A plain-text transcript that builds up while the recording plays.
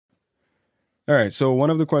All right. So one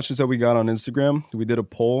of the questions that we got on Instagram, we did a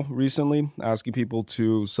poll recently asking people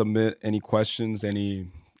to submit any questions, any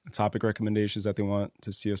topic recommendations that they want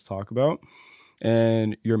to see us talk about.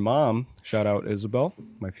 And your mom, shout out Isabel,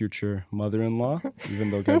 my future mother-in-law, even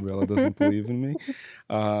though Gabriella doesn't believe in me,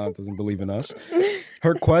 doesn't believe in us.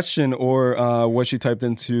 Her question, or what she typed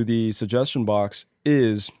into the suggestion box,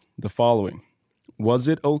 is the following. Was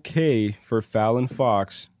it okay for Fallon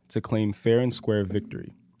Fox to claim fair and square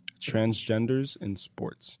victory? Transgenders in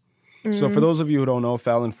sports. So for those of you who don't know,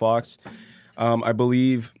 Fallon Fox, I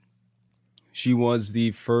believe she was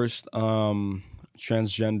the first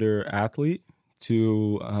transgender athlete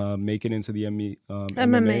to make it into the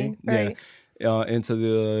MMA, right. into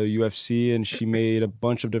the UFC, and she made a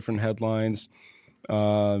bunch of different headlines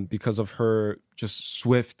because of her just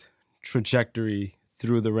swift trajectory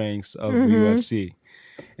through the ranks of the UFC.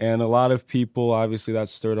 And a lot of people, obviously, that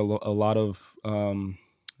stirred a lot of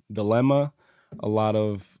dilemma, a lot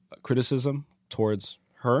of criticism towards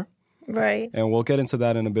her. Right. And we'll get into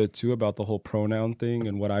that in a bit, too, about the whole pronoun thing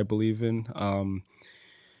and what I believe in.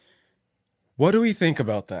 What do we think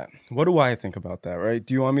about that? What do I think about that, right?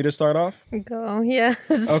 Do you want me to start off? Go, yes.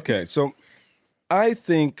 Okay, so I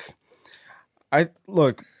think,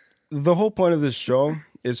 look, the whole point of this show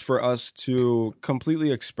is for us to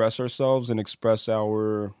completely express ourselves and express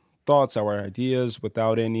our thoughts, our ideas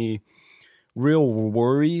without any real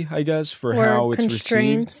worry, I guess, for Or how it's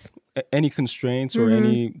constraints. received. Any constraints or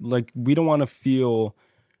any, like, we don't want to feel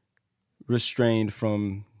restrained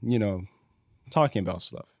from, talking about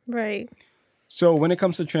stuff. Right. So when it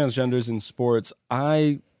comes to transgenders in sports,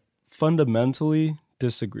 I fundamentally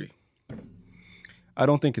disagree. I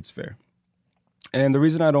don't think it's fair. And the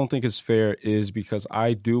reason I don't think it's fair is because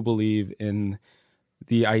I do believe in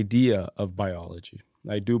the idea of biology.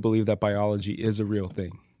 I do believe that biology is a real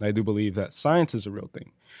thing. I do believe that science is a real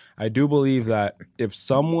thing. I do believe that if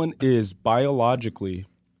someone is biologically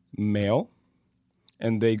male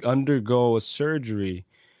and they undergo a surgery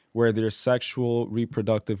where their sexual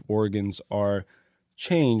reproductive organs are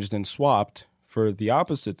changed and swapped for the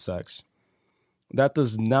opposite sex, that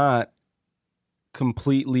does not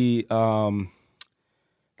completely,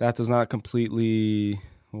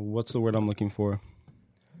 what's the word I'm looking for?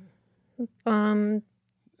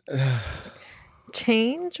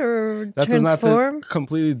 Change or That does transform? not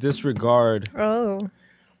completely disregard Oh.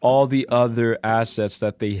 all the other assets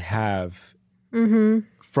that they have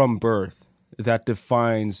from birth that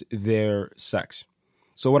defines their sex.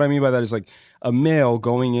 So what I mean by that is like a male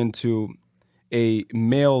going into a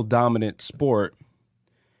male-dominant sport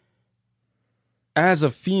as a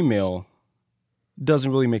female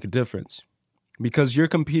doesn't really make a difference because you're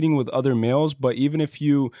competing with other males. But even if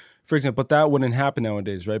you, for example, but that wouldn't happen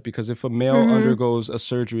nowadays, right? Because if a male undergoes a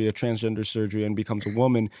surgery, a transgender surgery, and becomes a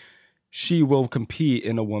woman, she will compete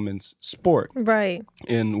in a woman's sport. Right.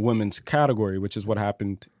 In women's category, which is what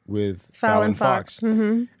happened with Fallon Fallon Fox.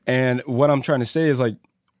 Mm-hmm. And what I'm trying to say is like,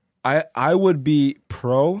 I would be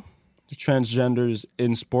pro transgenders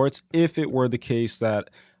in sports if it were the case that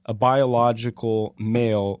a biological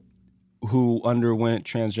male who underwent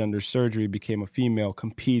transgender surgery became a female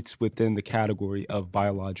competes within the category of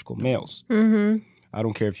biological males. I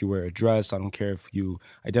don't care if you wear a dress. I don't care if you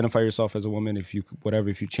identify yourself as a woman, if you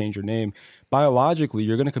change your name. Biologically,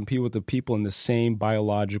 you're going to compete with the people in the same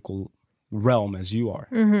biological realm as you are.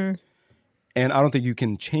 And I don't think you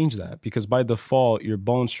can change that because by default, your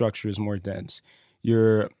bone structure is more dense.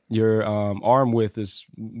 Your arm width is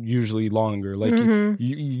usually longer. Like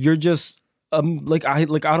you're just I don't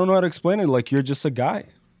know how to explain it. Like you're just a guy.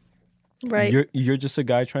 Right. You're just a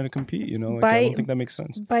guy trying to compete, I don't think that makes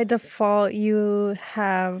sense. By default, you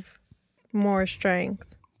have more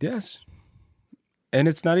strength. Yes. And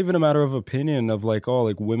it's not even a matter of opinion of like, oh,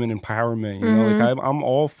 like women empowerment, like I'm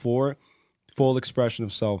all for full expression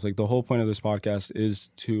of self. Like the whole point of this podcast is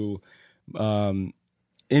to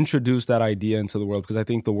introduce that idea into the world because I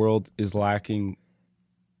think the world is lacking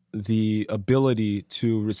the ability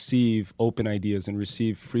to receive open ideas and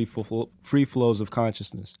receive free flows of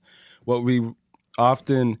consciousness. What we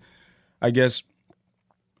often, I guess,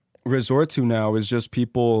 resort to now is just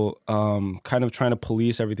people kind of trying to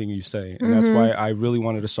police everything you say. And that's why I really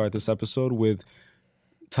wanted to start this episode with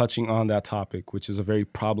touching on that topic, which is a very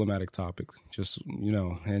problematic topic. Just,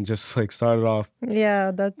 and just like started off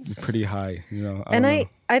that's pretty high,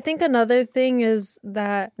 I think another thing is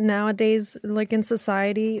that nowadays, like in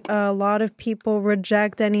society, a lot of people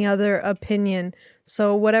reject any other opinion.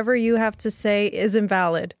 So whatever you have to say is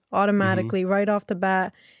invalid automatically right off the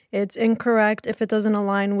bat. It's incorrect if it doesn't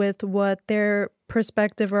align with what their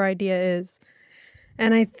perspective or idea is.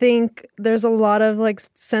 And I think there's a lot of like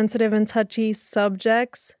sensitive and touchy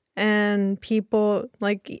subjects, and people,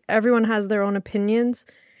 like, everyone has their own opinions.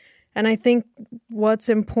 And I think what's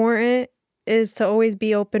important is to always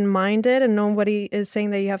be open-minded, and nobody is saying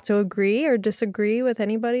that you have to agree or disagree with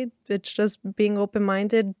anybody. It's just being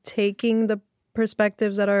open-minded, taking the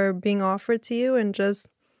perspectives that are being offered to you, and just,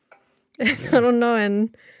 I don't know.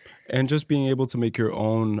 And just being able to make your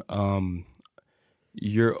own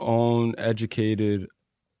educated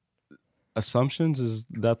assumptions. Is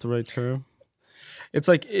that the right term? It's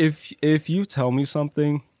like if you tell me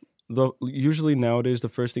something, usually nowadays the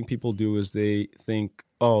first thing people do is they think,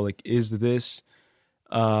 oh, like, is this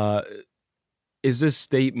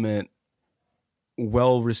statement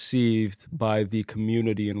well received by the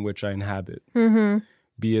community in which I inhabit? Mm-hmm.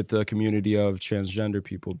 Be it the community of transgender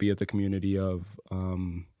people, be it the community of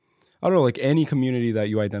I don't know, like any community that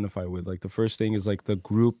you identify with. Like the first thing is like the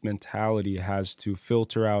group mentality has to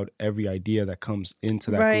filter out every idea that comes into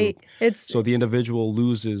that Right. group. So the individual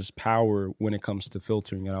loses power when it comes to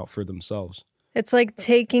filtering it out for themselves. It's like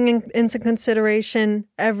taking into consideration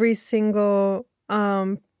every single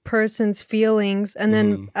person's feelings. And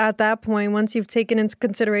then at that point, once you've taken into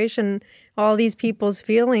consideration all these people's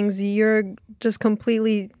feelings, you're just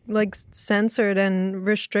completely like censored and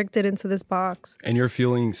restricted into this box. And your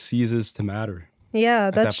feeling ceases to matter. Yeah,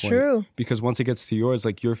 that's true. Because once it gets to yours,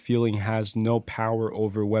 like your feeling has no power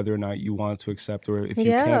over whether or not you want to accept or if you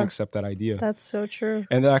can't accept that idea. That's so true.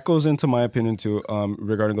 And that goes into my opinion too,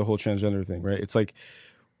 regarding the whole transgender thing, right? It's like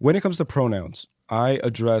when it comes to pronouns, I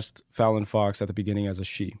addressed Fallon Fox at the beginning as a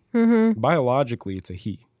she. Mm-hmm. Biologically, it's a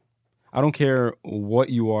he. I don't care what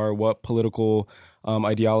you are, what political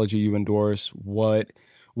ideology you endorse,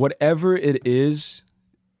 whatever it is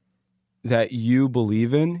that you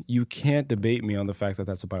believe in, you can't debate me on the fact that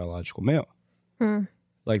that's a biological male.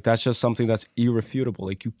 Like that's just something that's irrefutable.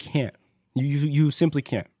 Like you can't. You simply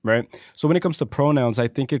can't, right? So when it comes to pronouns, I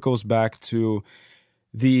think it goes back to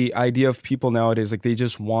the idea of people nowadays, like they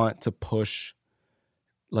just want to push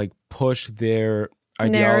their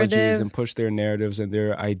ideologies and push their narratives and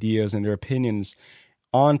their ideas and their opinions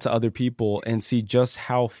onto other people and see just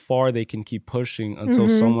how far they can keep pushing until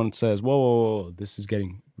someone says, whoa, this is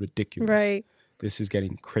getting ridiculous. Right. This is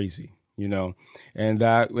getting crazy, you know? And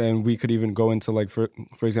we could even go into like, for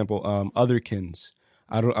example, otherkins.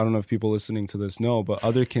 I don't know if people listening to this know, but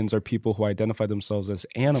otherkins are people who identify themselves as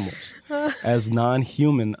animals, as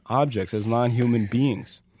non-human objects, as non-human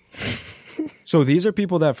beings. So these are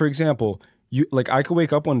people that, for example, I could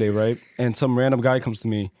wake up one day, right, and some random guy comes to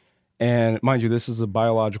me, and mind you, this is a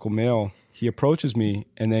biological male. He approaches me,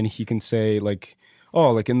 and then he can say, like,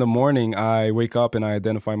 oh, like in the morning, I wake up and I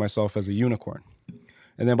identify myself as a unicorn.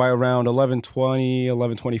 And then by around 11:20,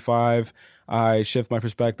 11:25, I shift my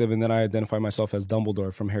perspective, and then I identify myself as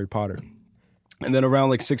Dumbledore from Harry Potter. And then around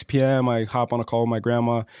like 6 p.m., I hop on a call with my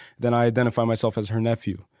grandma. Then I identify myself as her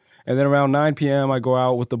nephew. And then around 9 p.m., I go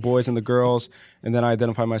out with the boys and the girls, and then I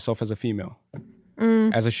identify myself as a female,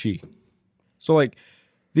 as a she. So like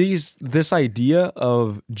this idea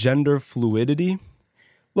of gender fluidity,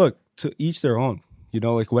 look, to each their own. You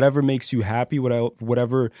know, like whatever makes you happy,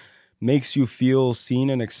 whatever makes you feel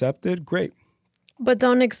seen and accepted, great. But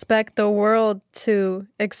don't expect the world to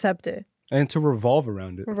accept it. And to revolve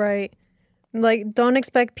around it. Right. Like, don't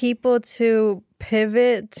expect people to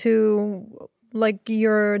pivot to like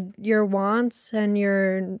your wants and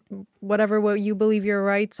your whatever what you believe your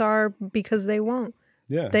rights are, because they won't.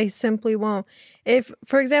 Yeah. They simply won't. If,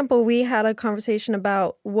 for example, we had a conversation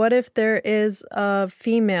about what if there is a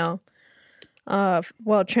female,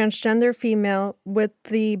 transgender female with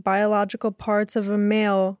the biological parts of a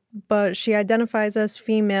male, but she identifies as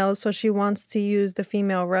female, so she wants to use the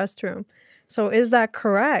female restroom. So is that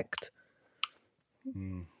correct?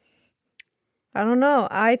 I don't know.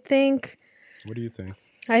 What do you think?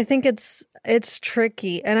 I think it's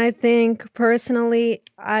tricky, and I think personally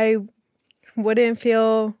I wouldn't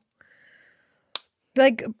feel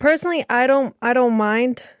like I don't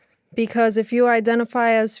mind, because if you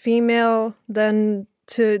identify as female, then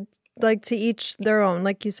to each their own,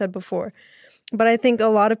 like you said before. But I think a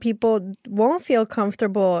lot of people won't feel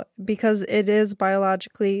comfortable because it is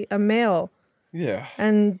biologically a male. Yeah.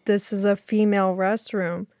 And this is a female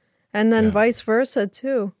restroom. And then vice versa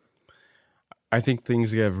too. I think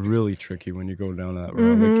things get really tricky when you go down that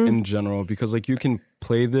road, like in general, because like you can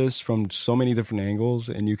play this from so many different angles,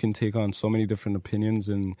 and you can take on so many different opinions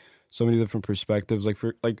and so many different perspectives. Like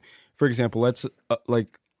for example, let's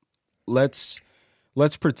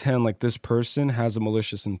pretend like this person has a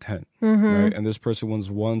malicious intent, right? And this person was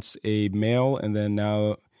once a male, and then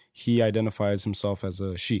now he identifies himself as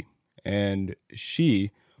a she, and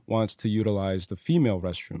she wants to utilize the female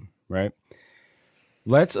restroom, right?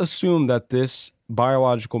 Let's assume that this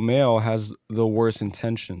biological male has the worst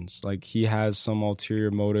intentions. Like he has some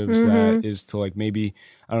ulterior motives that is to like maybe,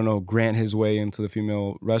 I don't know, grant his way into the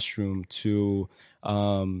female restroom to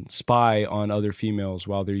spy on other females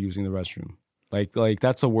while they're using the restroom. Like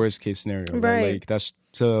that's a worst case scenario. Right. Like that's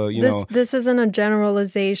to, you know. This isn't a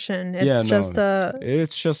generalization. It's just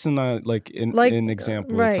it's just an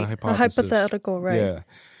example. Right. It's a hypothesis. A hypothetical, right. Yeah.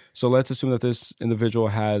 So let's assume that this individual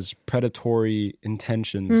has predatory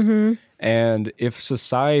intentions. And if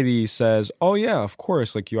society says, oh, yeah, of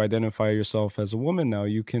course, like you identify yourself as a woman now,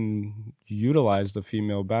 you can utilize the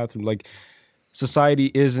female bathroom. Like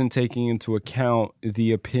society isn't taking into account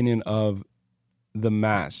the opinion of the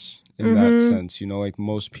mass in that sense, you know, like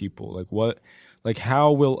most people. Like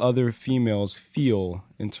how will other females feel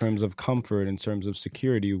in terms of comfort, in terms of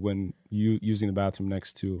security when you using the bathroom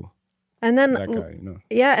next to and then that guy, you know?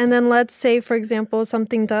 Yeah, and then let's say, for example,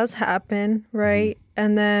 something does happen, right?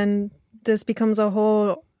 And then this becomes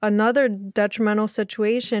another detrimental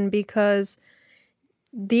situation because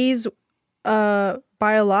these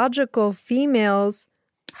biological females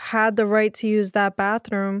had the right to use that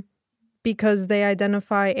bathroom because they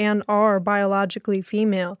identify and are biologically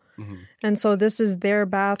female. And so this is their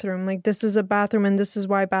bathroom. Like this is a bathroom, and this is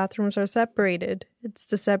why bathrooms are separated. It's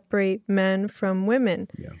to separate men from women.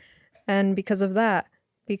 Yeah. And because of that,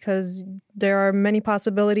 because there are many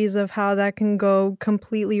possibilities of how that can go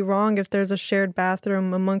completely wrong if there's a shared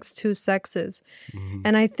bathroom amongst two sexes.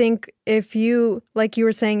 And I think if you, like you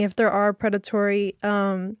were saying, if there are predatory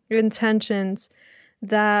intentions,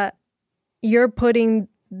 that you're putting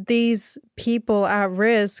these people at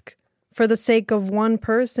risk for the sake of one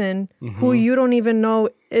person who you don't even know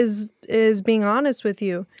is being honest with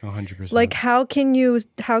you. 100%. Like how can you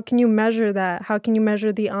measure that? How can you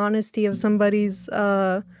measure the honesty of somebody's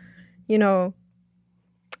you know,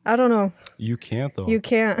 I don't know. You can't though. You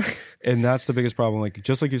can't. And that's the biggest problem. Like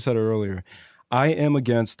just like you said earlier, I am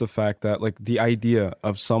against the fact that like the idea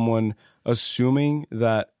of someone assuming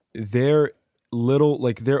that their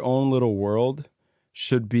own little world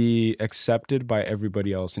should be accepted by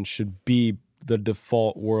everybody else and should be the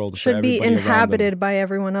default world. Should be inhabited by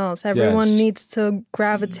everyone else. Everyone needs to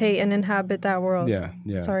gravitate and inhabit that world. Yeah.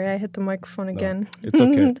 Sorry, I hit the microphone again. No, it's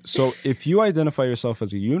okay. So if you identify yourself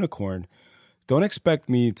as a unicorn, don't expect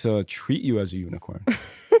me to treat you as a unicorn.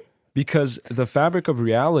 Because the fabric of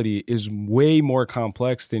reality is way more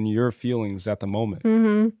complex than your feelings at the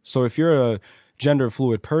moment. So if you're a gender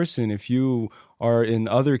fluid person, if you are in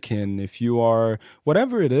otherkin, if you are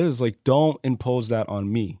whatever it is, like don't impose that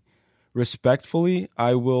on me. Respectfully,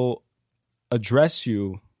 I will address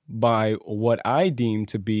you by what I deem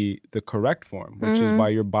to be the correct form, which is by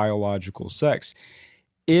your biological sex.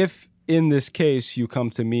 If in this case you come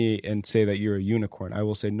to me and say that you're a unicorn, I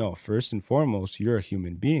will say, no, first and foremost, you're a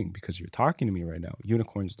human being because you're talking to me right now.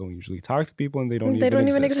 Unicorns don't usually talk to people and they don't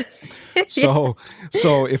even exist. So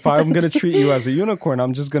if I'm going to treat you as a unicorn,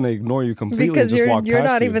 I'm just going to ignore you completely because and just walk past you. You're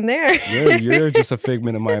not even there. You're just a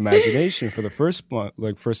figment of my imagination for the first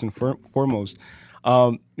and foremost.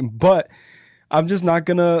 But I'm just not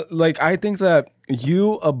going to, like, I think that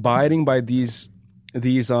you abiding by these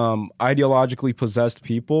ideologically possessed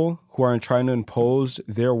people who are trying to impose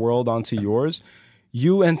their world onto yours,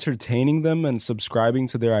 you entertaining them and subscribing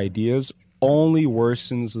to their ideas only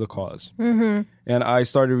worsens the cause. And I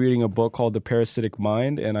started reading a book called The Parasitic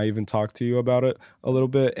Mind, and I even talked to you about it a little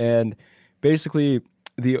bit. And basically,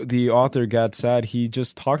 the author, Gad Saad, he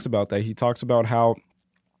just talks about that. He talks about how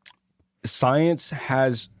science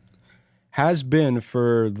has been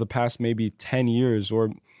for the past maybe 10 years,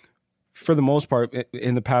 or for the most part,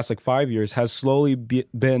 in the past 5 years, has slowly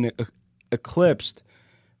been eclipsed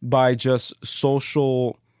by just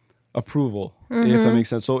social approval, if that makes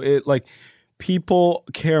sense. So people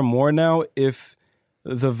care more now if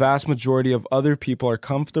the vast majority of other people are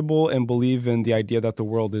comfortable and believe in the idea that the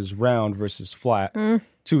world is round versus flat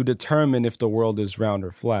to determine if the world is round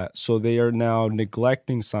or flat. So they are now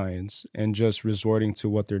neglecting science and just resorting to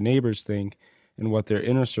what their neighbors think and what their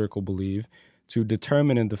inner circle believe to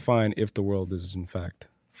determine and define if the world is in fact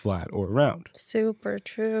flat or round. Super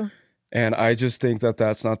true. And I just think that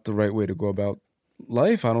that's not the right way to go about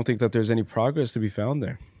life. I don't think that there's any progress to be found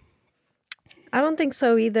there. I don't think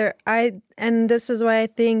so either. And this is why I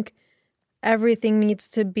think everything needs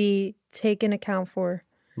to be taken account for.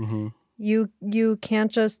 You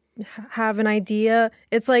can't just have an idea.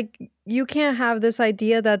 It's like you can't have this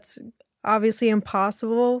idea that's obviously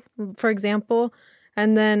impossible. For example,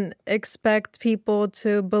 and then expect people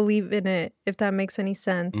to believe in it, if that makes any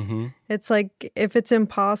sense. Mm-hmm. It's like, if it's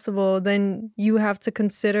impossible, then you have to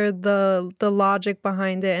consider the logic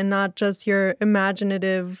behind it and not just your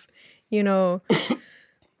imaginative, you know,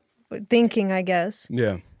 thinking, I guess.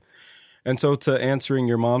 Yeah. And so, to answering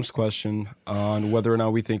your mom's question on whether or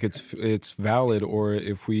not we think it's valid, or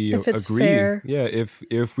if we If it's agree, fair. yeah,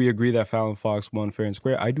 if we agree that Fallon Fox won fair and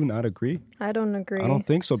square, I do not agree. I don't agree. I don't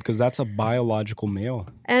think so, because that's a biological male.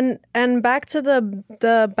 And back to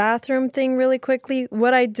the bathroom thing really quickly.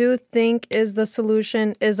 What I do think is the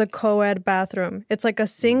solution is a co-ed bathroom. It's like a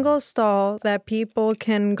single stall that people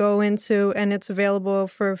can go into, and it's available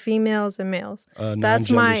for females and males.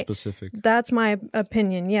 Non-gender specific. That's my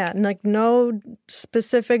opinion. Yeah, like no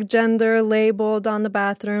specific gender labeled on the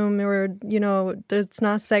bathroom, or it's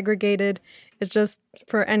not segregated. It's just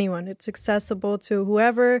for anyone. It's accessible to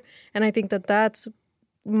whoever, and I think that that's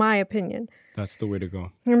my opinion. That's the way to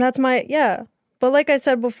go. And that's but like I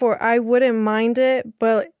said before, I wouldn't mind it,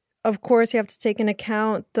 but of course you have to take into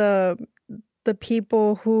account the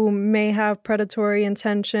people who may have predatory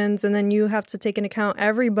intentions, and then you have to take into account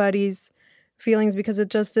everybody's feelings, because it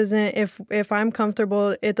just isn't, if I'm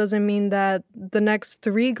comfortable, it doesn't mean that the next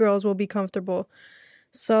 3 girls will be comfortable.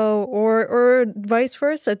 So, or vice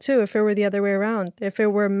versa too, if it were the other way around. If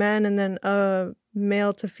it were men and then a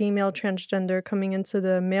male to female transgender coming into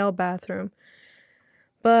the male bathroom.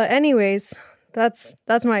 But anyways, that's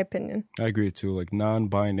my opinion. I agree too. Like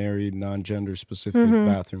non-binary, non-gender specific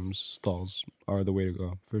bathrooms, stalls are the way to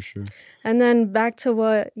go, for sure. And then back to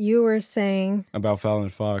what you were saying about Fallon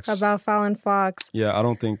Fox. Yeah, I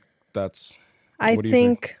don't think that's... I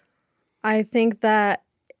think that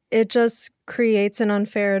it just creates an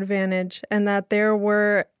unfair advantage, and that there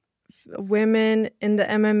were women in the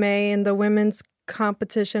MMA and the women's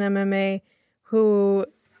competition MMA who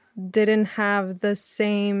didn't have the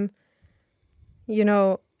same,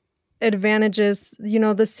 advantages,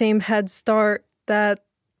 the same head start that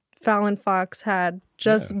Fallon Fox had,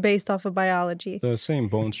 just based off of biology. The same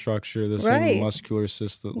bone structure, the same muscular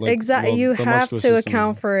system. Exactly. You have to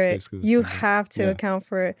account for it. You have to account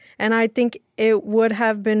for it. And I think it would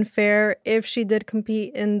have been fair if she did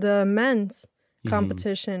compete in the men's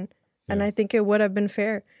competition. And I think it would have been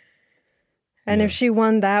fair. And if she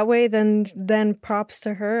won that way, then props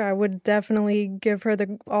to her. I would definitely give her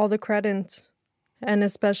all the credit. And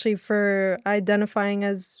especially for identifying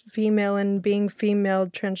as female and being female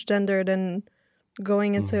transgendered and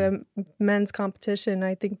going into a men's competition.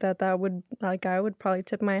 I think that would, I would probably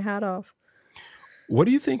tip my hat off. What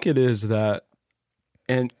do you think it is that,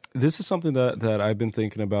 and this is something that I've been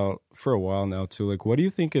thinking about for a while now too, like, what do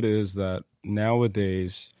you think it is that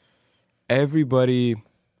nowadays everybody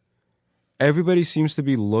seems to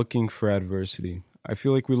be looking for adversity? I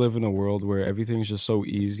feel like we live in a world where everything's just so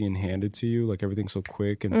easy and handed to you. Like, everything's so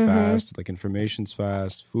quick and fast. Like, information's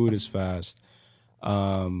fast, food is fast,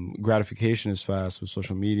 gratification is fast with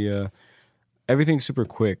social media. Everything's super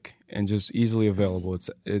quick and just easily available.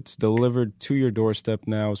 It's delivered to your doorstep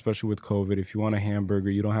now, especially with COVID. If you want a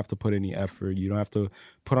hamburger, you don't have to put any effort. You don't have to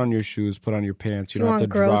put on your shoes, put on your pants. You don't have to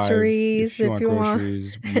groceries, drive. If you want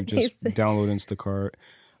groceries, you just download Instacart.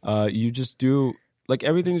 You just do, like,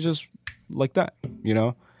 everything's just like that,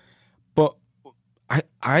 But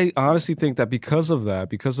I honestly think that because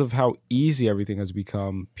of how easy everything has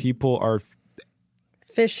become, people are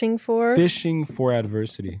fishing for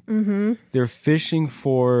adversity. They're fishing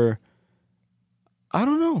for, I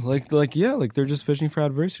don't know, like they're just fishing for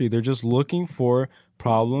adversity. They're just looking for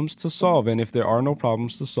problems to solve, and if there are no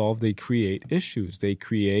problems to solve, they create issues. They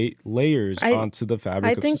create layers onto the fabric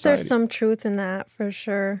of society. I think there's some truth in that, for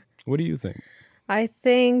sure. What do you think? I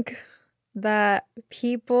think that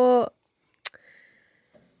people,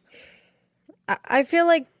 I feel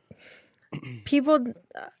like people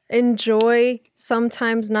enjoy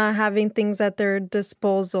sometimes not having things at their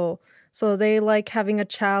disposal. So they like having a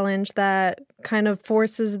challenge that kind of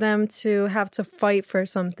forces them to have to fight for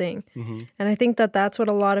something. And I think that that's what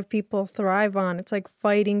a lot of people thrive on. It's like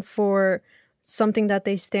fighting for something that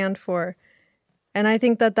they stand for. And I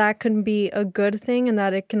think that that can be a good thing, and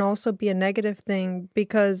that it can also be a negative thing,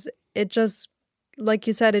 because it just, like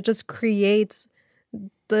you said, it just creates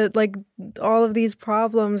all of these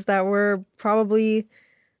problems that were probably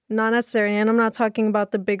not necessary. And I'm not talking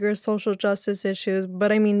about the bigger social justice issues,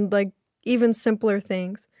 but I mean, like, even simpler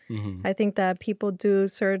things. I think that people do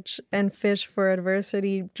search and fish for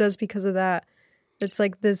adversity just because of that. It's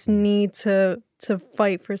like this need to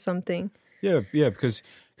fight for something. Yeah, because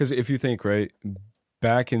if you think, right,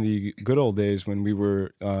 back in the good old days when we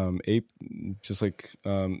were ape, just like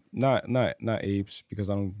not apes, because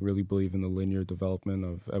I don't really believe in the linear development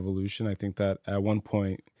of evolution. I think that at one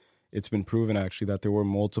point it's been proven actually that there were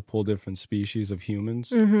multiple different species of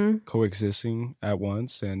humans coexisting at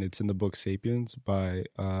once, and it's in the book *Sapiens* by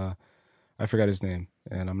I forgot his name,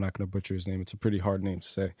 and I'm not going to butcher his name. It's a pretty hard name to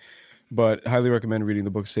say, but highly recommend reading the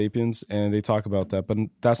book *Sapiens*, and they talk about that. But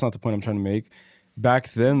that's not the point I'm trying to make.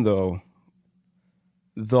 Back then, though,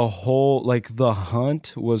 the whole, like, the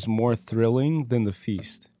hunt was more thrilling than the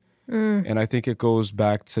feast. And I think it goes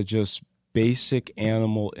back to just basic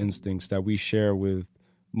animal instincts that we share with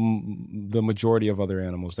the majority of other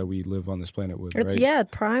animals that we live on this planet with. It's, right? yeah,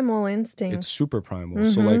 primal instinct. It's super primal.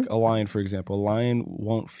 So, like, a lion, for example, a lion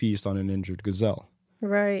won't feast on an injured gazelle.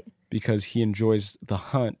 Right. Because he enjoys the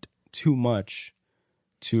hunt too much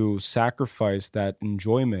to sacrifice that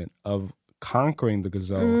enjoyment of conquering the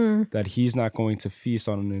gazelle, that he's not going to feast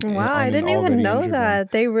on an Wow, I didn't even know that. One.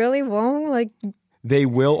 They really won't? Like, they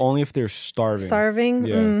will only if they're starving. Starving?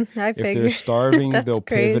 Yeah. I figured. If they're starving, they'll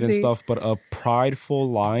crazy. pivot and stuff. But a prideful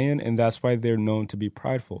lion, and that's why they're known to be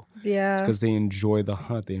prideful. Yeah. It's because they enjoy the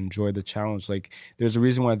hunt. They enjoy the challenge. Like, there's a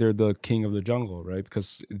reason why they're the king of the jungle, right?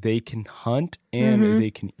 Because they can hunt and they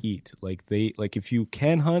can eat. Like, if you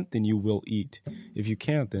can hunt, then you will eat. If you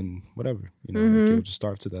can't, then whatever. You know, like, you'll just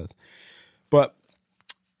starve to death. But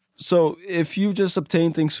so if you just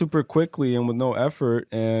obtain things super quickly and with no effort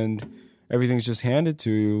and everything's just handed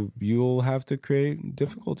to you, you'll have to create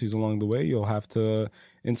difficulties along the way. You'll have to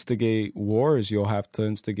instigate wars. You'll have to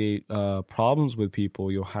instigate problems with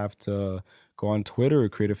people. You'll have to go on Twitter,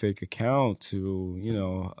 create a fake account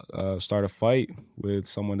to, start a fight with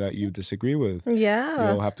someone that you disagree with.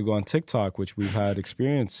 Yeah. You'll have to go on TikTok, which we've had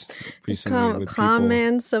experience recently with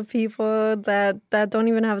comments of people that don't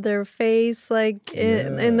even have their face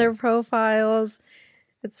in their profiles.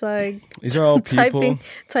 It's like these are all people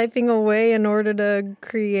typing away in order to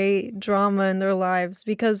create drama in their lives.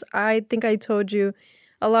 Because I think I told you,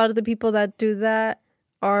 a lot of the people that do that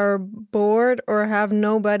are bored or have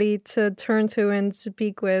nobody to turn to and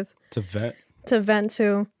speak with. To vent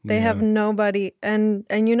to. They have nobody. And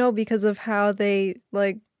because of how they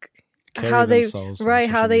carry themselves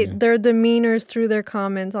their demeanors through their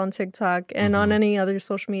comments on TikTok and on any other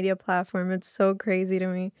social media platform. It's so crazy to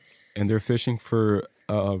me. And they're fishing for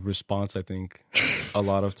a response, I think, a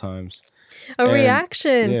lot of times.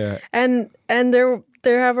 Reaction. Yeah. And there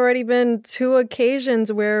have already been 2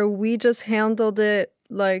 occasions where we just handled it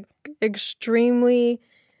like extremely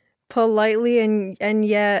politely and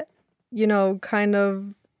yet, kind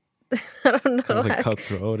of I don't know. Kind of like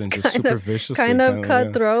cutthroat and just super viciously. Kind of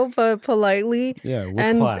cutthroat, but politely. Yeah,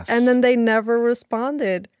 with class. And then they never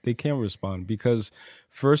responded. They can't respond because,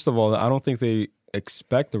 first of all, I don't think they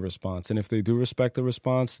expect the response. And if they do respect the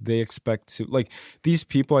response, they expect to, like, these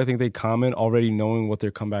people, I think they comment already knowing what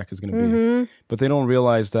their comeback is going to be. But they don't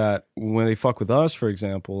realize that when they fuck with us, for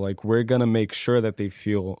example, like, we're going to make sure that they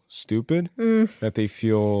feel stupid, that they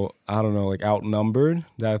feel, I don't know, like, outnumbered,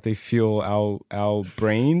 that they feel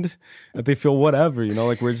outbrained, that they feel whatever,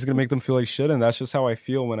 like, we're just going to make them feel like shit. And that's just how I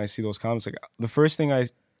feel when I see those comments. Like, the first thing I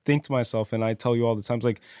think to myself, and I tell you all the time, is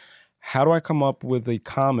like, how do I come up with a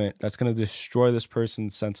comment that's going to destroy this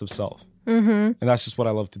person's sense of self? And that's just what I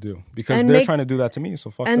love to do because they're trying to do that to me. So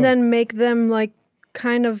fuck them. And then make them like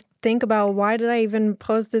kind of think about, why did I even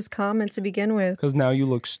post this comment to begin with? Because now you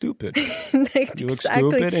look stupid. You look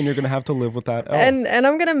stupid, and you're going to have to live with that L. And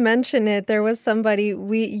I'm going to mention it. There was somebody,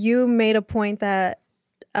 you made a point that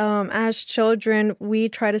as children, we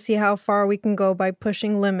try to see how far we can go by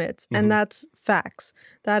pushing limits. And that's facts.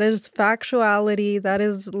 That is factuality. That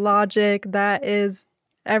is logic. That is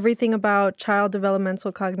everything about child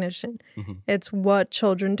developmental cognition. It's what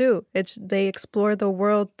children do. They explore the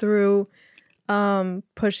world through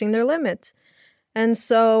pushing their limits. And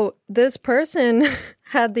so this person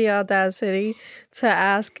had the audacity to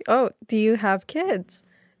ask, "Oh, do you have kids?"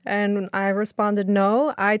 And I responded,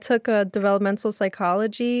 no. I took a developmental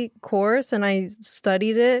psychology course and I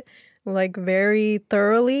studied it like very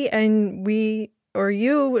thoroughly. And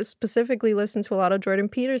you specifically listen to a lot of Jordan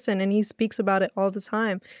Peterson, and he speaks about it all the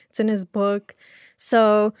time. It's in his book.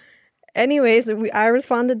 So anyways, I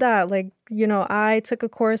responded that, like, I took a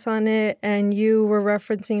course on it and you were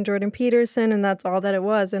referencing Jordan Peterson, and that's all that it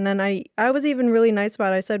was. And then I was even really nice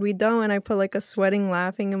about it. I said, we don't. And I put like a sweating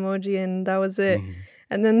laughing emoji, and that was it.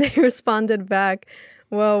 And then they responded back,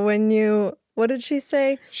 well, what did she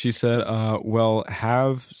say? She said, well,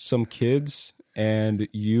 have some kids and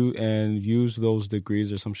use those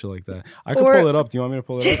degrees or some shit like that. I could pull it up. Do you want me to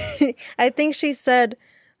pull it up? I think she said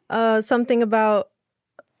something about,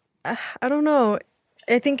 I don't know.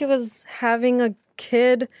 I think it was having a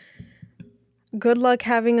kid. Good luck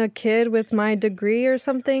having a kid with my degree or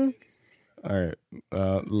something. All right,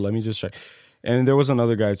 let me just check. And there was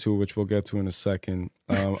another guy too, which we'll get to in a second.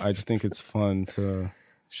 I just think it's fun to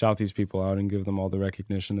shout these people out and give them all the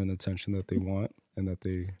recognition and attention that they want and that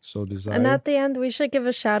they so desire. And at the end, we should give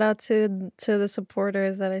a shout out to the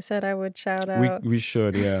supporters that I said I would shout out. We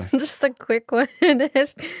should, yeah. Just a quick one. Let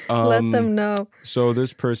them know. So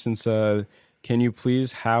this person said, "Can you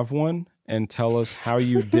please have one and tell us how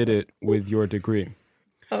you did it with your degree?"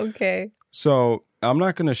 Okay. So I'm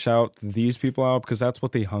not going to shout these people out because that's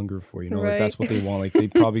what they hunger for, you know, like Right. that's what they want. Like they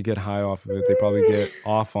probably get high off of it. They probably get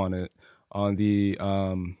off on it, on the,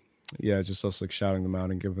 just us like shouting them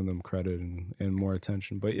out and giving them credit and more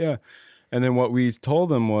attention. But yeah. And then what we told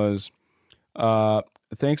them was,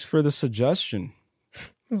 thanks for the suggestion.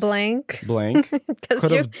 Blank. Because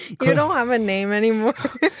Because you don't have a name anymore.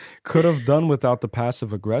 could have done without the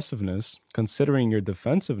passive aggressiveness. Considering your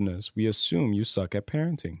defensiveness, we assume you suck at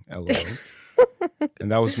parenting. LOL.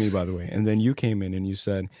 And that was me, by the way. And then you came in and you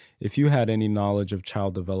said, if you had any knowledge of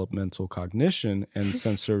child developmental cognition and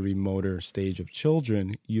sensory motor stage of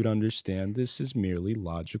children, you'd understand this is merely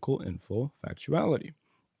logical info factuality.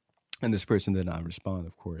 And this person did not respond,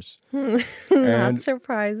 of course. Not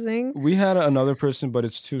surprising. We had another person, but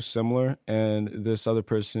it's too similar. And this other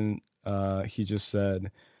person, he just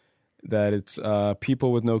said that it's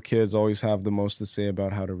people with no kids always have the most to say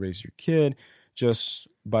about how to raise your kid. Just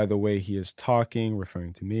by the way he is talking,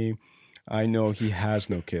 referring to me, I know he has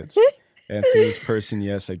no kids. And to this person,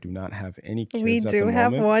 yes, I do not have any kids. We at do the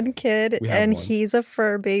have moment. one kid, We have and one. he's a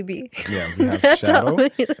fur baby. Yeah, we have That's all Shadow.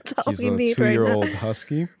 that's all He's we a need right now. 2-year-old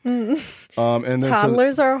husky. And then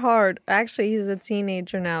Toddlers are hard. Actually, he's a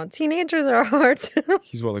teenager now. Teenagers are hard too.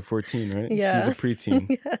 he's what, like 14, right? Yeah. He's a preteen.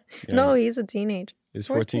 Yeah. No, he's a teenager. Is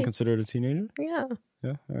 14 considered a teenager? Yeah.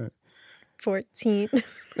 Yeah, all right. 14.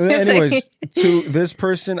 And then anyways, to this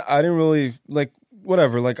person, I didn't really, like,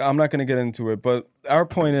 whatever. Like, I'm not going to get into it. But our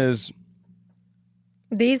point is,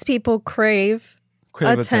 These people crave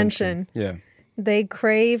crave attention. Yeah. They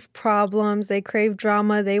crave problems. They crave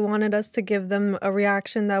drama. They wanted us to give them a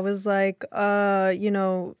reaction that was like,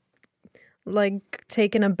 like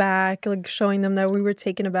taken aback, like showing them that we were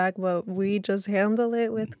taken aback, but we just handle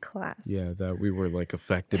it with class. Yeah, that we were like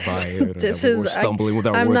affected by it, or This that we is- were stumbling with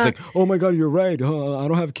our I'm words. not- Like, oh my god, you're right. I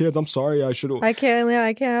don't have kids. I'm sorry. I should have. I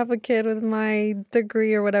can't have a kid with my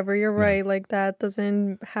degree or whatever. You're right. Like that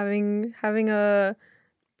doesn't having a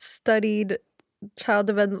studied child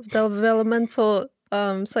developmental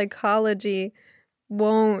psychology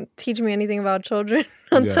won't teach me anything about children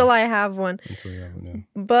until I have one. Until you have one,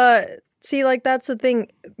 yeah. But see, like that's the thing.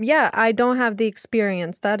 Yeah, I don't have the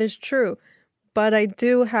experience. That is true. But I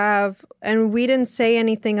do have, and we didn't say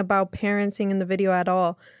anything about parenting in the video at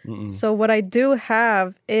all. So what I do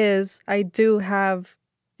have is I do have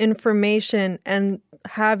information and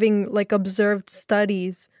having like observed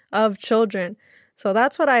studies of children. So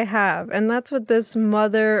that's what I have. And that's what this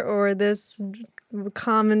mother or this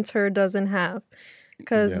commenter doesn't have.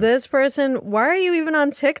 Because Yeah. this person, why are you even on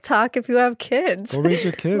TikTok if you have kids? Go raise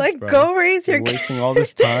your kids, Like, bro. go raise your You're kids. wasting all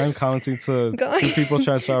this time commenting to Go- two people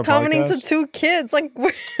trying to start a Commenting podcast. to 2 kids. Like,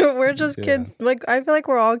 we're just Yeah. kids. Like, I feel like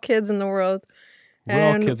we're all kids in the world. We're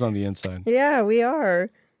all And- kids on the inside. Yeah, we are.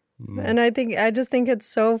 And I just think it's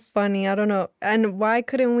so funny. I don't know. And why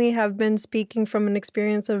couldn't we have been speaking from an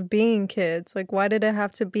experience of being kids? Like, why did it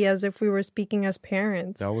have to be as if we were speaking as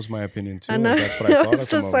parents? That was my opinion too. And Like, I, that's what I thought. was at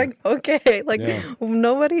the just moment. like, okay, like Yeah.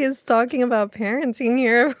 nobody is talking about parenting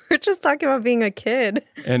here. We're just talking about being a kid.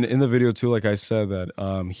 And in the video too, like I said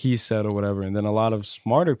that he said or whatever, and then a lot of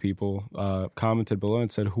smarter people commented below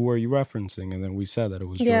and said, "Who are you referencing?" And then we said that it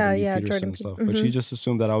was Jordan B. Peterson Jordan and P- stuff. But she just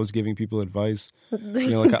assumed that I was giving people advice. You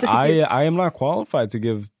know, like Do I am not qualified to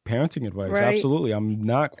give parenting advice. Right. Absolutely, I'm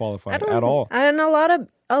not qualified at all. And a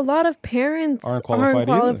lot of parents Aren't aren't qualified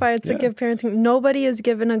qualified either. to Yeah. give parenting. Nobody is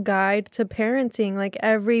given a guide to parenting. Like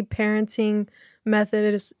every parenting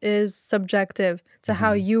method is subjective to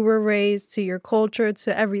how Mm-hmm. you were raised, to your culture,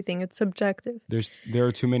 to everything. It's subjective. There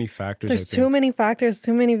are too many factors. There's too many factors,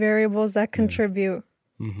 too many variables that contribute.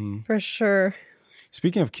 For sure.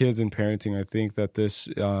 Speaking of kids and parenting, I think that this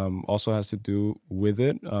also has to do with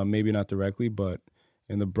it. Maybe not directly, but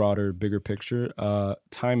in the broader, bigger picture,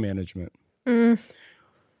 time management.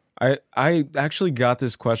 I actually got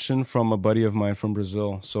this question from a buddy of mine from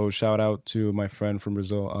Brazil. So shout out to my friend from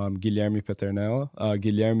Brazil, Guilherme Peternella.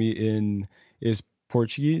 Guilherme is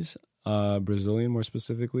Portuguese, Brazilian more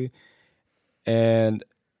specifically. And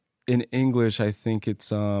in English, I think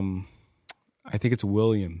it's I think it's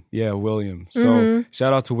William. Yeah, William. So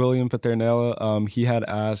shout out to William Paternella. He had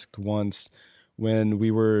asked once when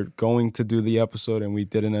we were going to do the episode and we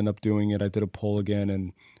didn't end up doing it. I did a poll again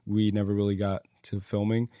and we never really got to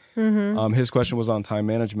filming. His question was on time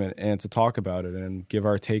management and to talk about it and give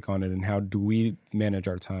our take on it and how do we manage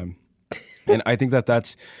our time. And I think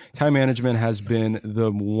that's time management has been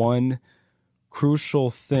the one crucial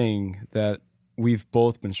thing that we've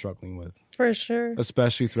both been struggling with. For sure.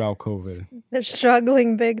 Especially throughout COVID. They're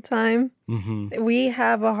struggling big time. We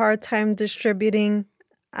have a hard time distributing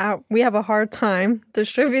our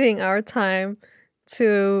time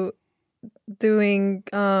to doing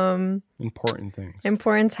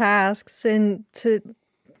important tasks and to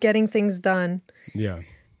getting things done. Yeah.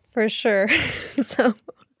 For sure. So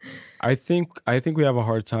I think we have a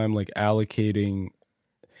hard time like allocating.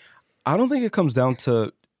 I don't think it comes down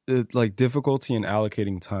to like difficulty in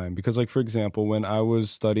allocating time because, like, for example, when I was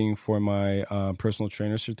studying for my personal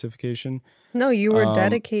trainer certification, no, you were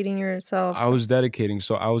dedicating yourself. I was dedicating,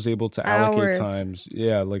 so I was able to allocate times,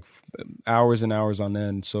 like hours and hours on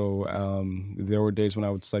end. So there were days when I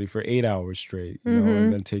would study for 8 hours straight, you know,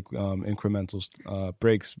 and then take incremental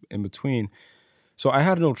breaks in between. So I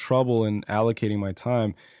had no trouble in allocating my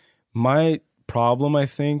time. My problem, I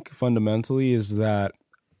think, fundamentally, is that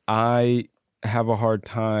I have a hard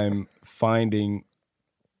time finding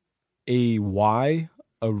a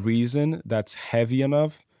reason that's heavy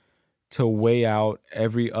enough to weigh out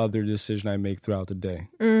every other decision I make throughout the day.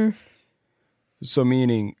 So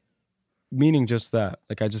meaning just that,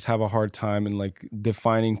 like I just have a hard time in like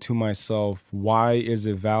defining to myself, why is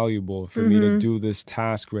it valuable for me to do this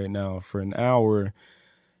task right now for an hour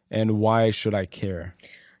and why should I care?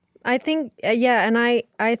 I think, and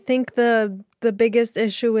I think the biggest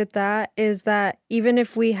issue with that is that even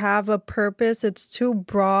if we have a purpose, it's too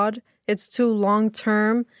broad, it's too long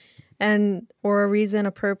term, or a reason,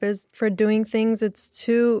 a purpose for doing things.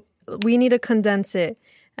 We need to condense it.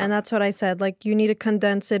 And that's what I said. Like, you need to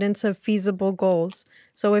condense it into feasible goals.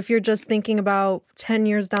 So if you're just thinking about 10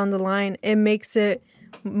 years down the line, it makes it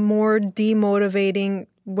more demotivating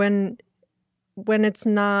when it's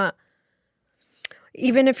not.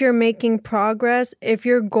 Even if you're making progress, if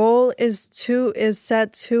your goal is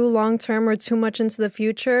set too long term or too much into the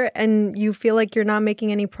future and you feel like you're not making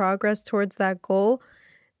any progress towards that goal,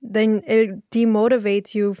 then it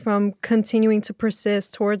demotivates you from continuing to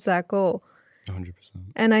persist towards that goal. 100%.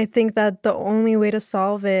 And I think that the only way to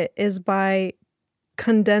solve it is by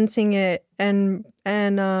condensing it and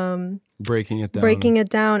breaking it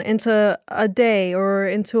down into a day or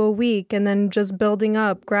into a week and then just building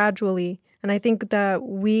up gradually. And I think that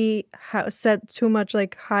we set too much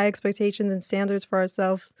like high expectations and standards for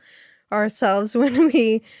ourselves when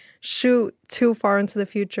we shoot too far into the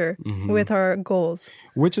future with our goals.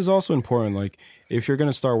 Which is also important. Like if you're going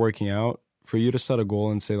to start working out, for you to set a goal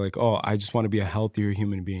and say like, oh, I just want to be a healthier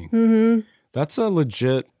human being. That's a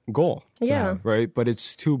legit goal to have, right? But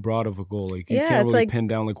it's too broad of a goal. Like you can't really pin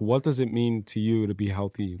down like what does it mean to you to be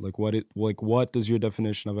healthy? Like what does your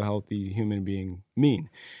definition of a healthy human being mean?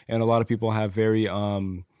 And a lot of people have very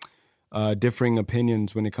differing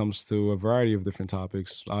opinions when it comes to a variety of different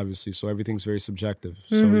topics, obviously. So everything's very subjective.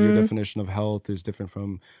 So your definition of health is different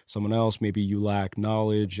from someone else. Maybe you lack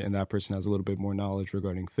knowledge and that person has a little bit more knowledge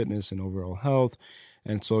regarding fitness and overall health.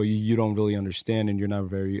 And so you don't really understand and you're not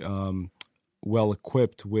very well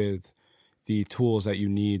equipped with the tools that you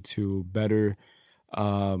need to better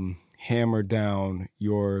hammer down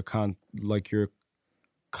your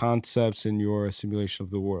concepts and your simulation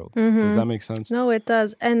of the world. Does that make sense? No, it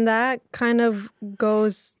does. And that kind of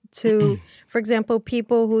goes to, for example,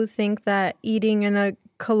 people who think that eating in a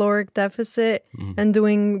caloric deficit and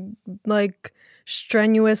doing like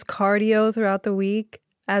strenuous cardio throughout the week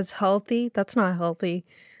as healthy, that's not healthy.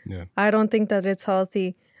 Yeah. I don't think that it's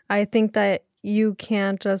healthy. I think that you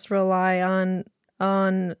can't just rely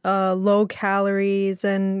on low calories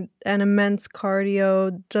and immense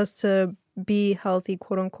cardio just to be healthy,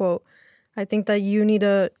 quote unquote. I think that you need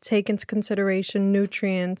to take into consideration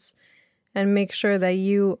nutrients and make sure that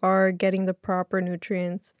you are getting the proper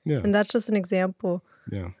nutrients. Yeah. And that's just an example.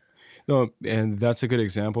 Yeah. No, and that's a good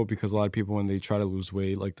example because a lot of people, when they try to lose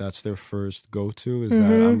weight, like that's their first go-to is that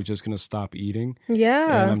I'm just going to stop eating.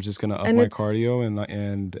 Yeah. And I'm just going to up my cardio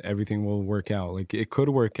and everything will work out. Like it could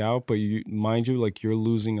work out, but mind you, like you're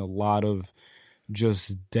losing a lot of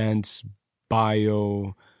just dense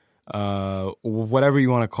bio whatever you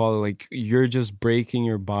want to call it, like you're just breaking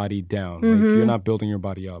your body down. Like you're not building your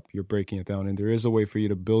body up, you're breaking it down. And there is a way for you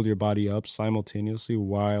to build your body up simultaneously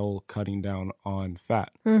while cutting down on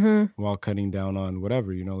fat, while cutting down on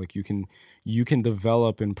whatever, like you can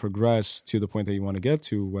develop and progress to the point that you want to get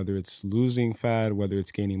to, whether it's losing fat, whether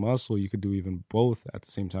it's gaining muscle. You could do even both at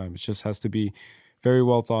the same time. It just has to be very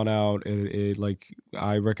well thought out. Like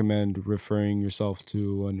I recommend referring yourself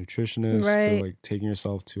to a nutritionist, to like taking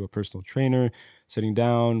yourself to a personal trainer, sitting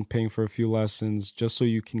down, paying for a few lessons, just so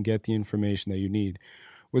you can get the information that you need,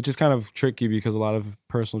 which is kind of tricky because a lot of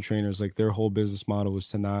personal trainers, like their whole business model is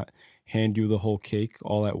to not hand you the whole cake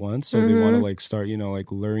all at once. So they want to like start,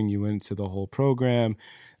 like luring you into the whole program,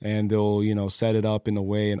 and they'll, set it up in a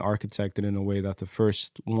way and architect it in a way that the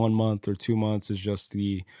first 1 month or 2 months is just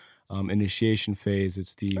the initiation phase,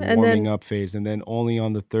 it's the warming up phase, and then only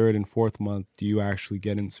on the third and fourth month do you actually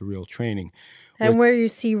get into real training. And where you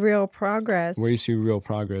see real progress.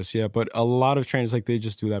 Yeah. But a lot of trainers, like they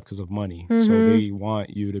just do that because of money. So they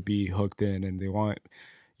want you to be hooked in, and they want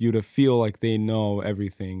you to feel like they know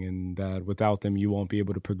everything, and that without them you won't be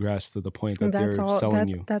able to progress to the point that they're selling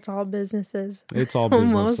you. That's all businesses. It's all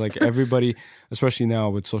business. Like everybody, especially now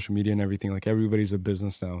with social media and everything, like everybody's a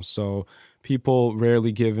business now. So people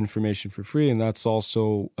rarely give information for free, and that's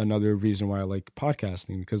also another reason why I like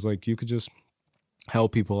podcasting, because like you could just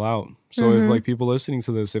help people out. So if like people listening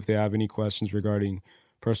to this, if they have any questions regarding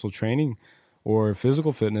personal training or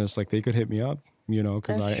physical fitness, like they could hit me up.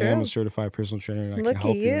 Because I am a certified personal trainer, and I can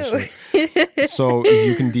help you. So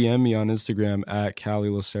you can DM me on Instagram at Cali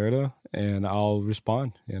Lacerda, and I'll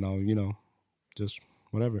respond, and I'll, just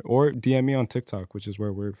whatever. Or DM me on TikTok, which is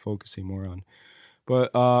where we're focusing more on.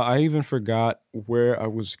 But I even forgot where I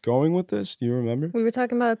was going with this. Do you remember? We were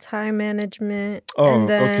talking about time management. Oh, and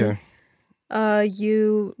then, okay.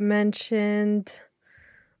 You mentioned,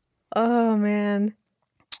 oh, man.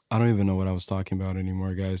 I don't even know what I was talking about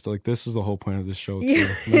anymore, guys. Like, this is the whole point of this show, too.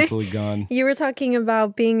 Mentally gone. You were talking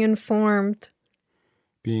about being informed.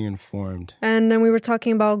 And then we were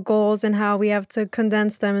talking about goals and how we have to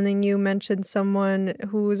condense them. And then you mentioned someone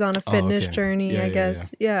who's on a fitness journey, I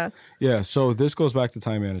guess. Yeah. So this goes back to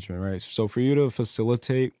time management, right? So for you to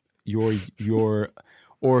facilitate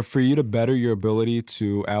or for you to better your ability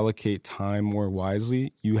to allocate time more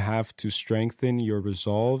wisely, you have to strengthen your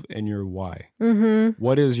resolve and your why.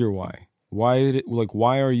 What is your why?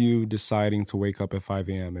 Why are you deciding to wake up at 5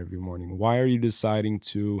 a.m. every morning? Why are you deciding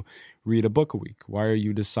to read a book a week? Why are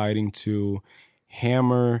you deciding to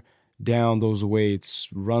hammer down those weights,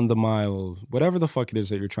 run the mile, whatever the fuck it is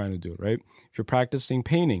that you're trying to do, right? If you're practicing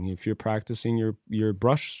painting, if you're practicing your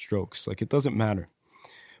brush strokes, like it doesn't matter.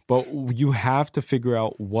 But you have to figure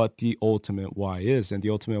out what the ultimate why is. And the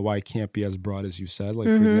ultimate why can't be as broad as you said. Like,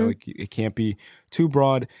 for example, like, it can't be too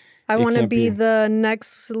broad. I want to be the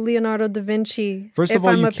next Leonardo da Vinci. First of all,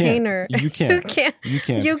 I'm you a painter. You can't.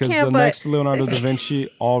 Because the next Leonardo da Vinci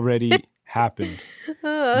already happened.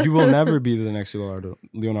 You will never be the next Leonardo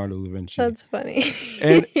da Vinci. That's funny.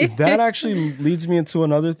 And that actually leads me into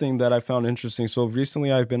another thing that I found interesting. So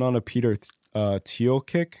recently I've been on a Peter Thiel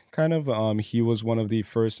kick, kind of. He was one of the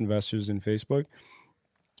first investors in Facebook.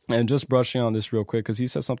 And just brushing on this real quick, because he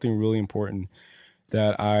said something really important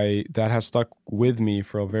that has stuck with me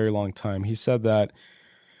for a very long time. He said that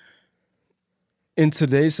in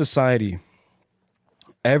today's society,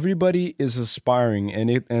 everybody is aspiring,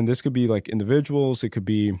 and this could be like individuals, it could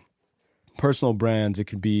be personal brands, it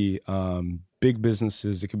could be big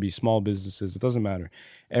businesses, it could be small businesses, it doesn't matter.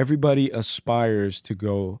 Everybody aspires to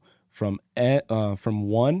go from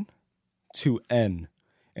 1 to N,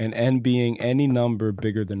 and N being any number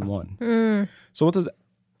bigger than 1.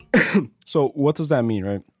 So what does that mean,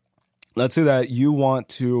 right? Let's say that you want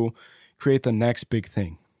to create the next big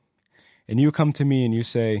thing, and you come to me and you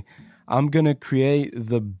say, I'm going to create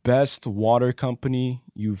the best water company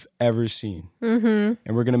you've ever seen. And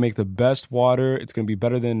we're going to make the best water. It's going to be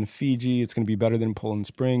better than Fiji. It's going to be better than Poland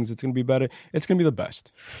Springs. It's going to be better. It's going to be the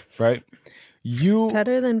best, right?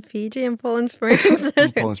 Better than Fiji and Poland Springs?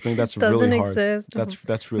 Poland Springs, that's really hard. Doesn't exist.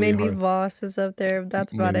 That's really Maybe hard. Voss is up there.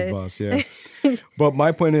 That's about Maybe it. Voss, yeah. But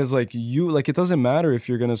my point is, like, it doesn't matter if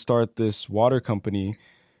you're going to start this water company.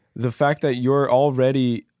 The fact that you're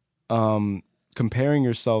already comparing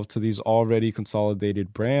yourself to these already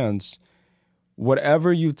consolidated brands,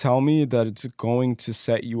 whatever you tell me that it's going to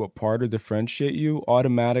set you apart or differentiate you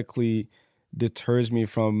automatically deters me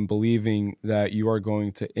from believing that you are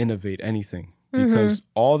going to innovate anything, because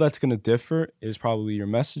all that's going to differ is probably your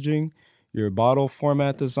messaging, your bottle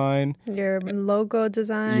format design, your logo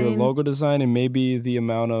design, and maybe the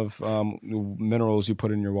amount of minerals you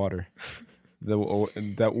put in your water.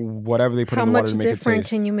 that whatever they put How in the water much to make it different taste.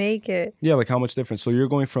 can you make it? Yeah, like how much different. So you're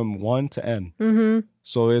going from 1 to N. Mm-hmm.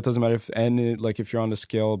 So it doesn't matter if N, like if you're on the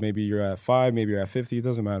scale, maybe you're at 5, maybe you're at 50. It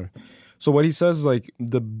doesn't matter. So what he says is like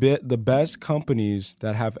the best companies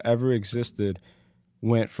that have ever existed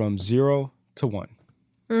went from 0 to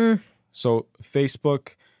 1. So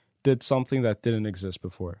Facebook did something that didn't exist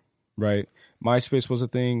before, right? MySpace was a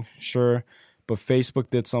thing, sure, but Facebook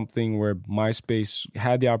did something where MySpace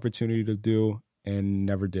had the opportunity to do and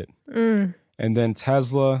never did. And then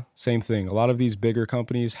Tesla, same thing. A lot of these bigger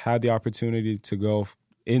companies had the opportunity to go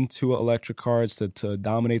into electric cars to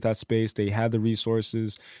dominate that space. They had the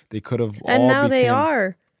resources. They could have And all now they became-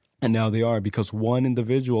 are. And now they are, because one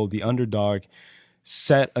individual, the underdog,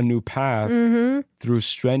 set a new path through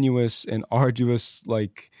strenuous and arduous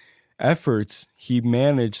efforts. He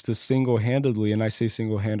managed to single-handedly, and I say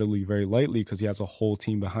single-handedly very lightly because he has a whole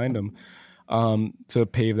team behind him, to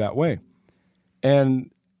pave that way.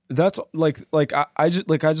 And that's I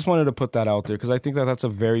just wanted to put that out there because I think that that's a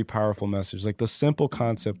very powerful message. Like the simple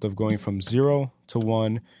concept of going from 0 to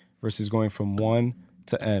 1 versus going from 1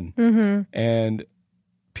 to N. And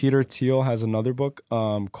Peter Thiel has another book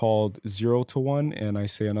called 0 to 1, and I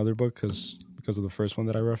say another book because of the first one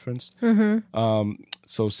that I referenced.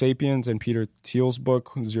 So Sapiens and Peter Thiel's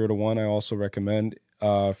book 0 to 1 I also recommend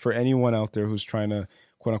for anyone out there who's trying to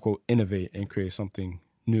quote unquote innovate and create something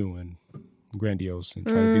new and grandiose and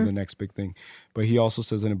try to be the next big thing. But he also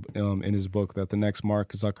says in his book that the next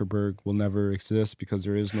Mark Zuckerberg will never exist because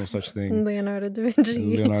there is no such thing. Leonardo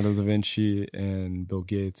da Vinci And Bill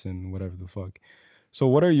Gates and whatever the fuck. So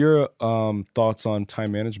what are your thoughts on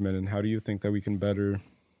time management, and how do you think that we can better,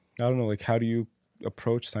 I don't know, like how do you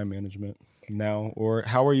approach time management now, or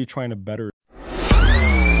how are you trying to better it?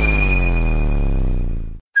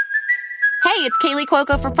 Hey, it's Kaylee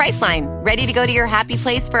Cuoco for Priceline. Ready to go to your happy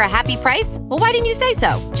place for a happy price? Well, why didn't you say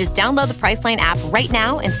so? Just download the Priceline app right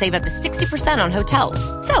now and save up to 60% on hotels.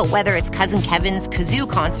 So whether it's Cousin Kevin's Kazoo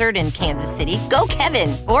Concert in Kansas City, go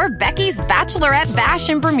Kevin, or Becky's Bachelorette Bash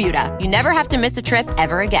in Bermuda, you never have to miss a trip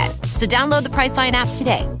ever again. So download the Priceline app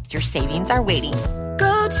today. Your savings are waiting.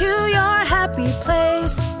 Go to your happy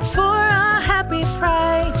place for a happy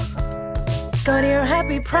price. Go to your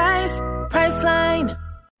happy price, Priceline.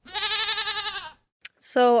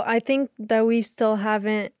 So I think that we still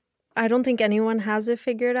haven't, I don't think anyone has it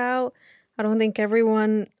figured out. I don't think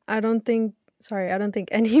anyone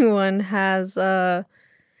has,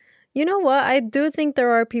 you know what? I do think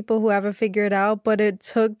there are people who have it figured out, but it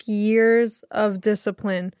took years of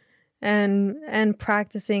discipline and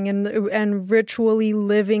practicing and ritually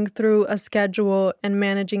living through a schedule and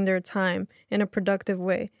managing their time in a productive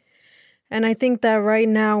way. And I think that right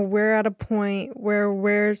now we're at a point where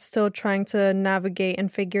we're still trying to navigate and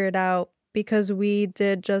figure it out because we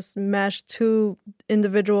did just mesh two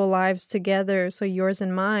individual lives together, so yours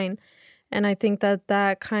and mine. And I think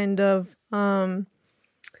that kind of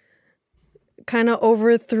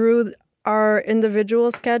overthrew our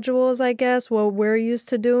individual schedules, I guess, what we're used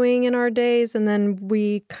to doing in our days. And then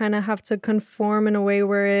we kind of have to conform in a way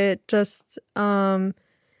where it just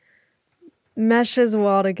meshes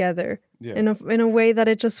well together. Yeah. In a way that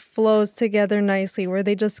it just flows together nicely, where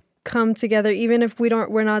they just come together. Even if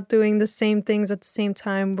we're not doing the same things at the same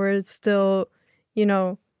time, we're still, in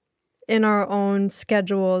our own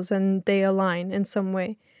schedules and they align in some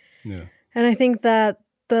way. Yeah. And I think that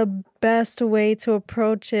the best way to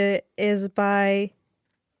approach it is by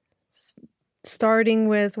starting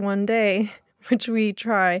with one day, which we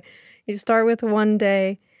try. You start with one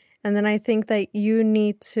day, and then I think that you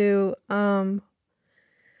need to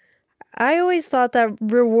I always thought that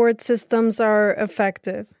reward systems are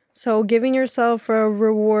effective. So giving yourself a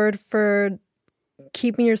reward for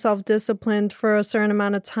keeping yourself disciplined for a certain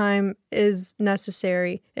amount of time is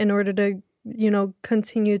necessary in order to,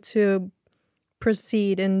 continue to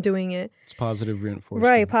proceed in doing it. It's positive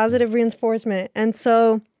reinforcement. Right, positive reinforcement. And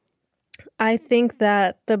so I think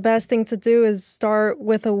that the best thing to do is start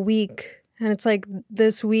with a week. And it's like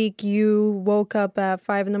this week you woke up at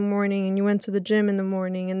 5 a.m. and you went to the gym in the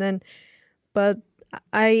morning. But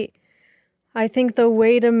I think the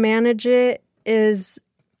way to manage it is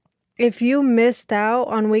if you missed out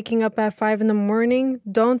on waking up at 5 a.m,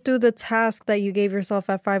 don't do the task that you gave yourself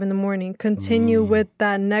at 5 a.m. Continue with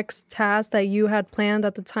that next task that you had planned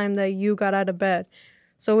at the time that you got out of bed.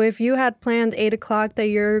 So if you had planned 8 o'clock that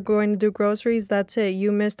you're going to do groceries, that's it.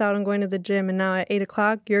 You missed out on going to the gym, and now at 8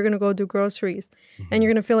 o'clock, you're going to go do groceries. And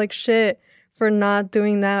you're going to feel like shit for not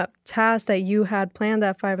doing that task that you had planned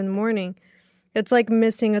at 5 a.m. It's like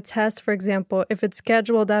missing a test, for example. If it's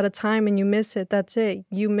scheduled at a time and you miss it, that's it.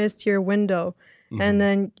 You missed your window. And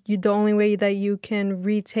then the only way that you can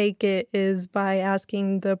retake it is by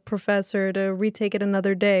asking the professor to retake it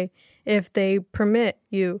another day if they permit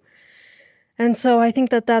you. And so I think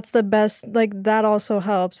that that's the best, like that also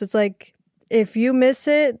helps. It's like if you miss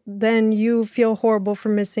it, then you feel horrible for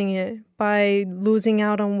missing it by losing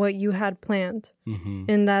out on what you had planned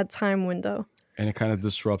in that time window. And it kind of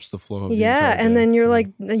disrupts the flow of the Yeah, entire and day. then you're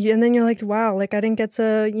like, wow, like I didn't get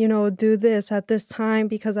to, do this at this time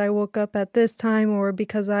because I woke up at this time or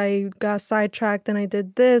because I got sidetracked and I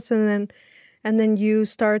did this, and then you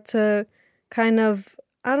start to kind of,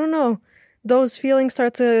 I don't know, those feelings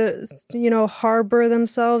start to, harbor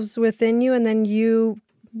themselves within you, and then you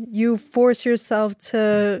force yourself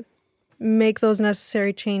to make those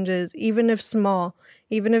necessary changes, even if small,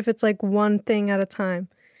 even if it's like one thing at a time.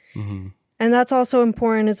 And that's also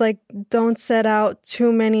important. It's like, don't set out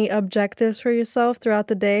too many objectives for yourself throughout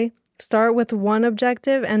the day. Start with one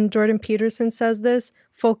objective. And Jordan Peterson says this,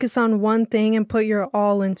 focus on one thing and put your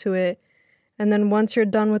all into it. And then once you're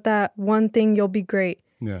done with that one thing, you'll be great.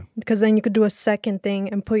 Yeah. Because then you could do a second thing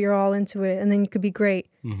and put your all into it. And then you could be great.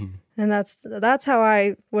 And that's how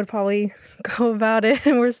I would probably go about it.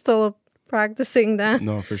 And we're still practicing that.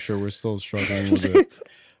 No, for sure. We're still struggling with it.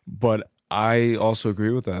 But I also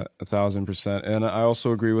agree with that 1,000%. And I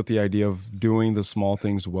also agree with the idea of doing the small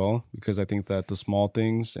things well, because I think that the small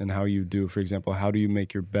things and how you do, for example, how do you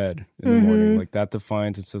make your bed in the morning? Like that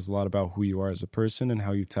defines, it says a lot about who you are as a person and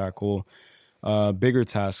how you tackle bigger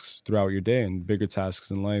tasks throughout your day and bigger tasks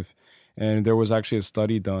in life. And there was actually a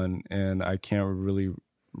study done, and I can't really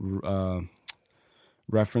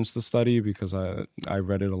reference the study because I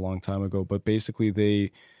read it a long time ago, but basically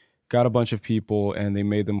they got a bunch of people and they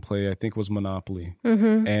made them play, I think it was Monopoly.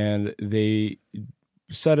 And they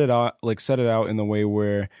set it out in the way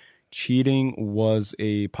where cheating was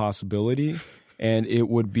a possibility and it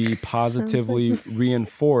would be positively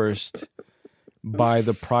reinforced by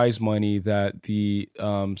the prize money that the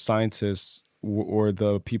scientists or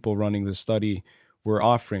the people running the study were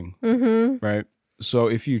offering, right? So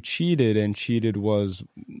if you cheated and cheated was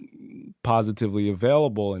positively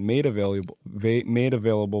available and made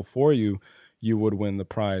available for you, you would win the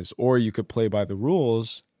prize. Or you could play by the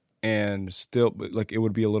rules and still, like, it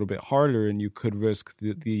would be a little bit harder, and you could risk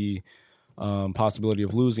the possibility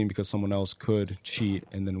of losing because someone else could cheat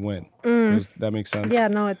and then win. Does that make sense? Yeah,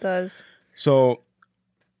 no, it does. So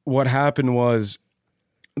what happened was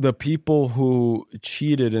the people who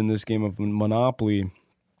cheated in this game of Monopoly,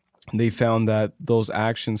 they found that those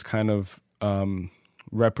actions kind of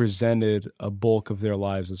represented a bulk of their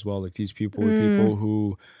lives as well. Like these people were people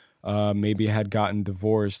who maybe had gotten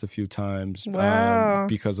divorced a few times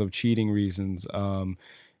because of cheating reasons.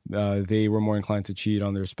 They were more inclined to cheat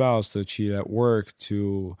on their spouse, to cheat at work,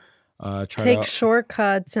 to take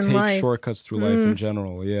shortcuts in life. Take shortcuts through life in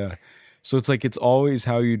general, yeah. So it's like, it's always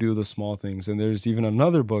how you do the small things. And there's even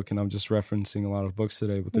another book, and I'm just referencing a lot of books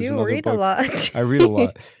today, but there's you another read book. A lot. I read a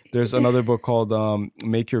lot. There's another book called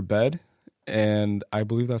Make Your Bed, and I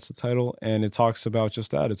believe that's the title. And it talks about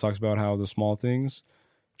just that. It talks about how the small things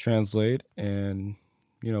translate and,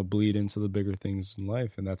 bleed into the bigger things in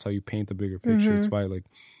life. And that's how you paint the bigger picture. It's by like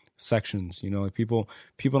sections, like people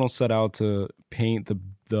don't set out to paint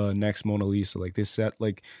the next Mona Lisa. Like they set,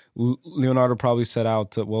 like Leonardo probably set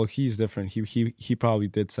out to, well, he's different. He probably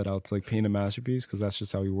did set out to like paint a masterpiece because that's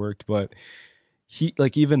just how he worked. But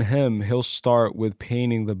he'll start with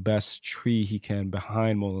painting the best tree he can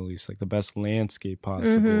behind Mona Lisa, like the best landscape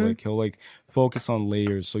possible. Like he'll like focus on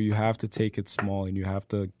layers. So you have to take it small and you have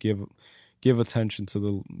to give attention to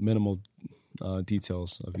the minimal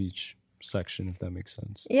details of each section, if that makes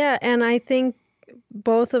sense. Yeah, and I think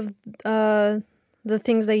both of the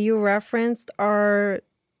things that you referenced are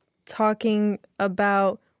talking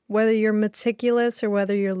about whether you're meticulous or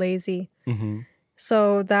whether you're lazy.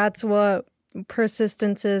 So that's what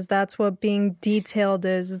persistence is. That's what being detailed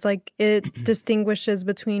is. It's like it distinguishes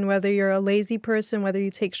between whether you're a lazy person, whether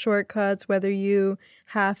you take shortcuts, whether you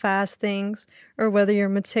half-ass things, or whether you're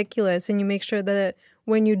meticulous and you make sure that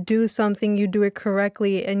when you do something, you do it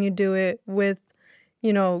correctly and you do it with,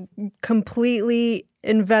 completely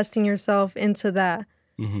investing yourself into that.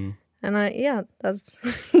 And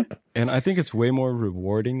that's... And I think it's way more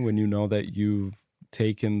rewarding when you know that you've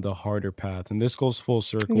taken the harder path. And this goes full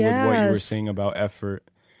circle with what you were saying about effort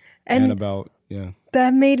and about,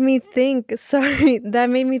 That made me think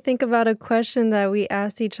about a question that we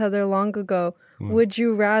asked each other long ago. Would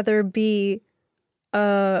you rather be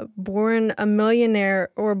born a millionaire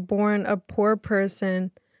or born a poor person?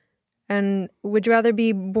 And would you rather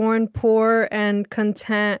be born poor and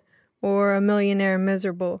content or a millionaire and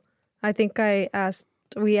miserable? I think I asked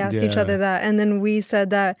We asked each Yeah. other that. And then we said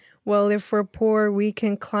that, well, if we're poor, we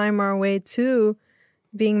can climb our way to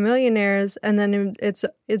being millionaires. And then it's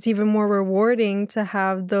even more rewarding to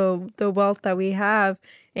have the wealth that we have.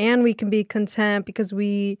 And we can be content because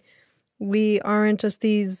we aren't just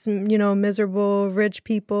these, miserable rich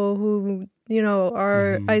people who,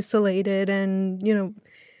 are isolated and,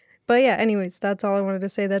 But yeah, anyways, that's all I wanted to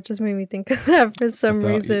say. That just made me think of that for some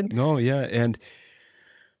reason. No, yeah,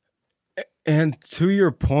 and to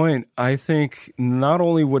your point, I think not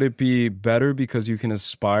only would it be better because you can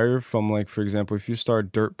aspire from, like, for example, if you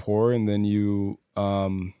start dirt poor and then you,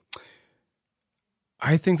 I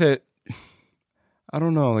think that, I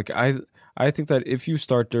don't know, like I think that if you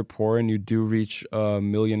start dirt poor and you do reach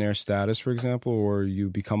millionaire status, for example, or you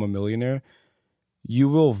become a millionaire, you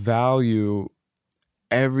will value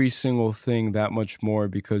every single thing that much more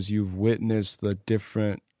because you've witnessed the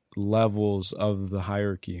different levels of the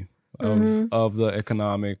hierarchy of the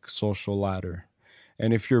economic social ladder.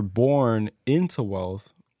 And if you're born into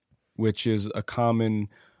wealth, which is a common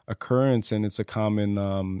occurrence and it's a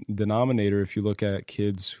common denominator, if you look at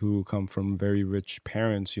kids who come from very rich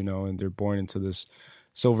parents, and they're born into this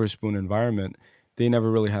silver spoon environment, they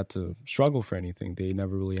never really had to struggle for anything. They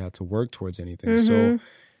never really had to work towards anything. So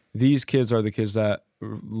these kids are the kids that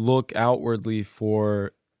look outwardly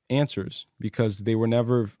for answers because they were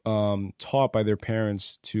never taught by their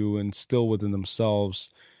parents to instill within themselves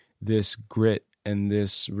this grit and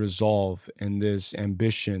this resolve and this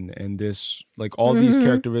ambition and this, like, all these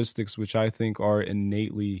characteristics which I think are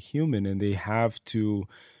innately human, and they have to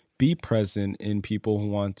be present in people who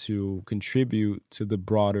want to contribute to the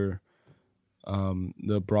broader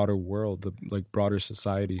world, the broader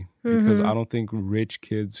society. Because I don't think rich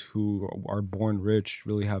kids who are born rich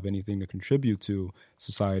really have anything to contribute to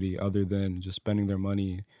society other than just spending their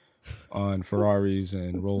money on Ferraris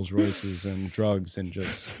and Rolls Royces and drugs and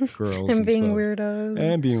just girls and being stuff. weirdos.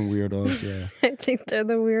 And being weirdos, yeah. I think they're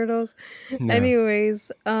the weirdos. Yeah.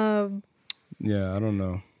 Anyways, yeah, I don't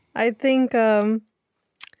know. I think that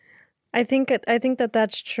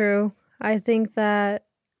that's true. I think that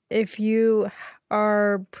if you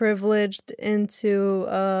are privileged into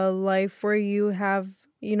a life where you have,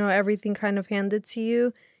 everything kind of handed to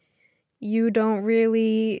you, you don't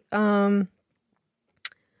really,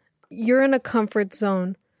 you're in a comfort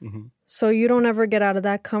zone. So you don't ever get out of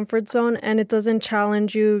that comfort zone, and it doesn't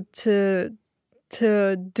challenge you to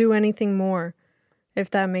do anything more, if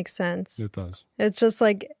that makes sense. It does. It's just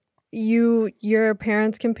like your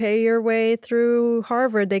parents can pay your way through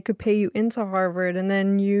Harvard. They could pay you into Harvard, and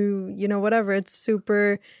then whatever. It's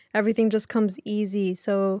super, everything just comes easy.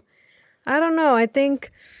 So I don't know. I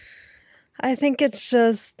think it's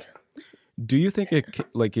just. Do you think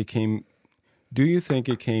it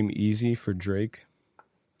came easy for Drake?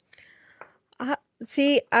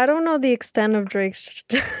 See, I don't know the extent of Drake's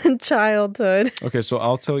childhood. Okay, so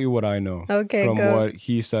I'll tell you what I know. Okay, from go. what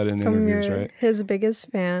he said in interviews, right? His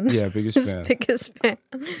biggest fan. Yeah, biggest fan. Biggest fan.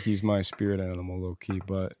 He's my spirit animal, low key.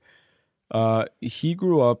 But he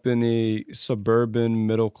grew up in a suburban,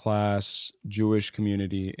 middle class Jewish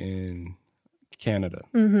community in Canada.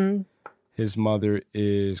 His mother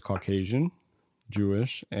is Caucasian,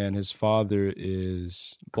 Jewish, and his father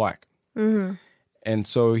is Black. And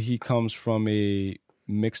so he comes from a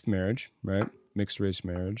mixed marriage, right? Mixed race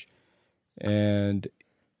marriage. And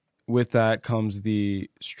with that comes the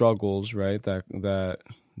struggles, right? That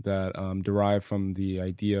derive from the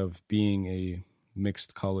idea of being a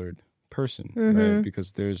mixed colored person, right?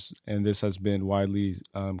 Because this has been widely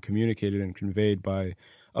communicated and conveyed by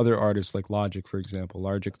other artists like Logic, for example.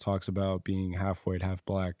 Logic talks about being half white, half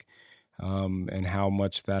Black, and how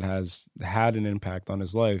much that has had an impact on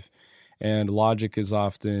his life. And Logic is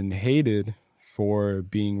often hated for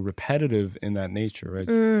being repetitive in that nature, right?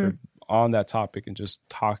 For, on that topic and just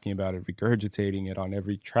talking about it, regurgitating it on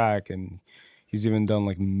every track. And he's even done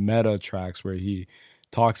like meta tracks where he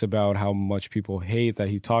talks about how much people hate that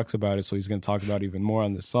he talks about it. So he's going to talk about it even more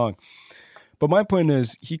on this song. But my point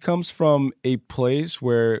is, he comes from a place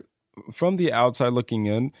where, from the outside looking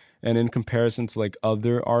in, and in comparison to like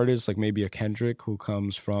other artists, like maybe a Kendrick who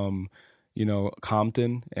comes from,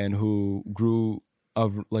 Compton and who grew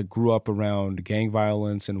up around gang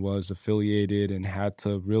violence and was affiliated and had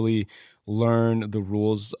to really learn the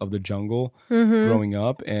rules of the jungle growing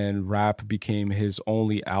up, and rap became his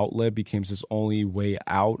only outlet, became his only way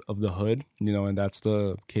out of the hood, and that's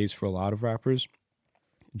the case for a lot of rappers.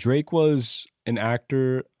 Drake was an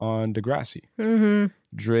actor on Degrassi.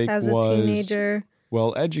 Drake As a was teenager.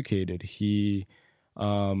 Well educated. He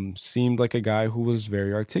seemed like a guy who was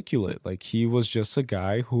very articulate. Like, he was just a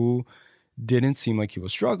guy who didn't seem like he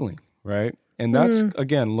was struggling, right? And that's,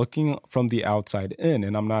 again, looking from the outside in,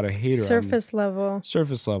 and I'm not a hater. Surface level.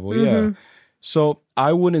 Surface level, yeah. So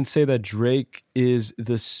I wouldn't say that Drake is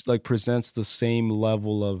this, like, presents the same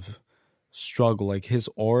level of struggle. Like, his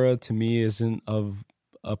aura to me isn't of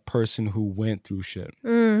a person who went through shit.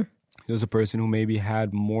 There's a person who maybe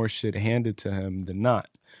had more shit handed to him than not.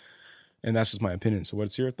 And that's just my opinion. So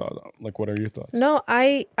what's your thoughts? Like, what are your thoughts? No,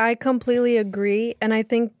 I completely agree. And I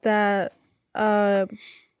think that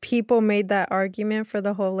people made that argument for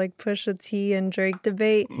the whole like Pusha T and Drake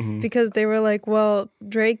debate because they were like, well,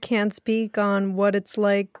 Drake can't speak on what it's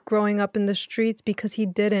like growing up in the streets because he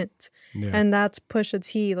didn't. Yeah. And that's Pusha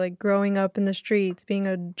T, like growing up in the streets, being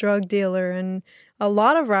a drug dealer, and a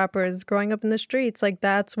lot of rappers growing up in the streets, like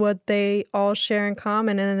that's what they all share in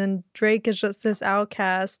common. And then Drake is just this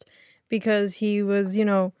outcast because he was, you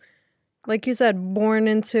know, like you said, born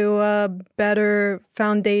into a better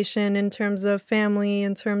foundation in terms of family,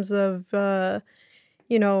 in terms of,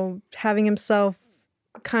 you know, having himself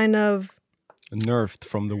kind of nerfed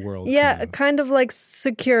from the world. Yeah, kind of like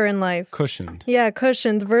secure in life. Cushioned. Yeah,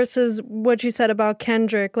 cushioned versus what you said about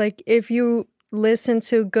Kendrick. Like if you listen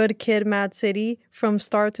to Good Kid, Mad City from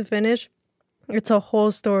start to finish, it's a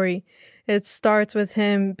whole story. It starts with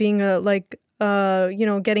him being you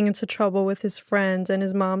know, getting into trouble with his friends, and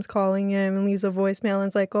his mom's calling him and leaves a voicemail and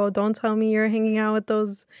it's like, oh, don't tell me you're hanging out with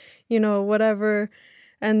those, you know, whatever.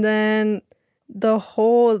 And then the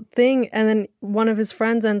whole thing, and then one of his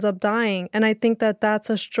friends ends up dying. And I think that that's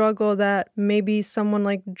a struggle that maybe someone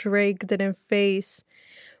like Drake didn't face.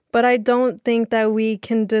 But I don't think that we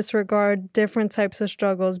can disregard different types of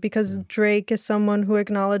struggles, because Drake is someone who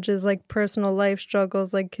acknowledges like personal life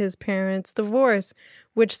struggles, like his parents' divorce,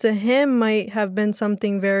 which to him might have been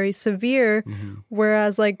something very severe.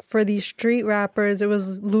 Whereas like for these street rappers, it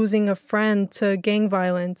was losing a friend to gang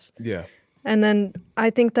violence. Yeah. And then I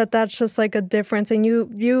think that that's just like a difference. And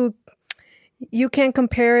you can't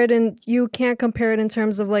compare it, and you can't compare it in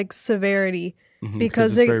terms of like severity.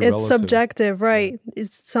 Because it's subjective, right? Yeah.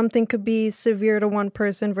 Something could be severe to one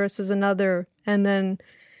person versus another. And then,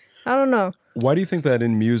 I don't know. Why do you think that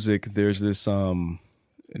in music there's this,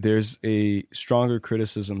 there's a stronger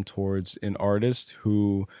criticism towards an artist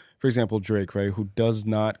who, for example, Drake, right, who does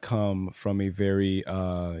not come from a very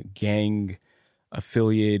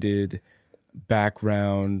gang-affiliated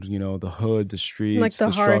background, you know, the hood, the streets, like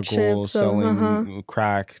the struggle, selling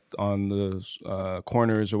crack on the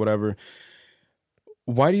corners or whatever.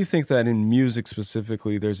 Why do you think that in music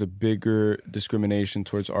specifically, there's a bigger discrimination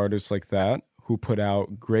towards artists like that who put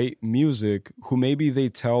out great music, who maybe they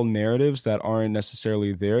tell narratives that aren't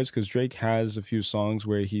necessarily theirs? Because Drake has a few songs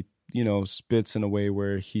where he, you know, spits in a way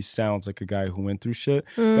where he sounds like a guy who went through shit.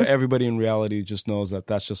 But everybody in reality just knows that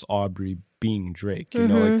that's just Aubrey being Drake. You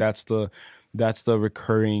know, like that's the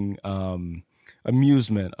recurring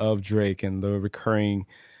amusement of Drake, and the recurring,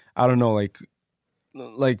 I don't know,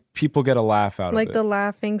 like people get a laugh out of it. Like the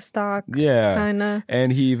laughing stock. Yeah. Kinda.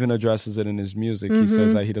 And he even addresses it in his music. He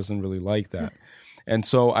says that he doesn't really like that. And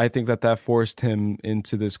so I think that forced him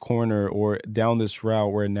into this corner, or down this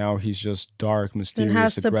route where now he's just dark,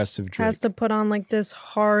 mysterious, aggressive Drake. Has to put on like this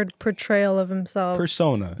hard portrayal of himself.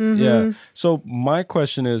 Persona. Yeah. So my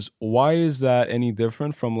question is, why is that any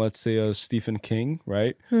different from, let's say, a Stephen King,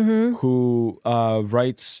 right? Who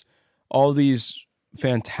writes all these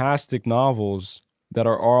fantastic novels that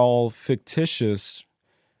are all fictitious,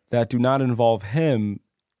 that do not involve him,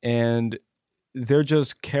 and they're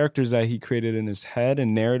just characters that he created in his head,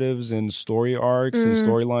 and narratives and story arcs and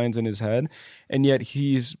storylines in his head, and yet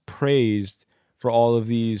he's praised for all of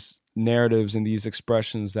these narratives and these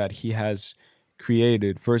expressions that he has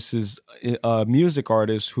created, versus a music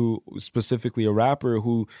artist who, specifically a rapper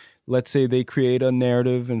who, let's say they create a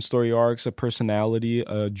narrative and story arcs, a personality,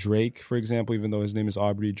 Drake, for example, even though his name is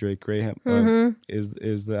Aubrey Drake Graham. Is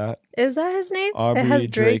that his name? Aubrey it has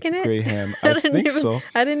Drake in it? Graham. I think so.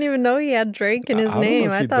 I didn't even know he had Drake in his name.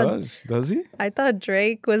 I don't know if he does he? I thought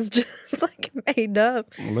Drake was just like made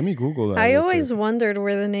up. Let me Google that. I always wondered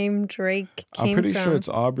where the name Drake came from. I'm pretty sure it's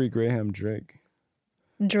Aubrey Graham Drake.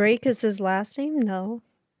 Drake is his last name? No.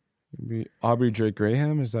 Aubrey Drake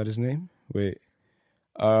Graham, is that his name? Wait.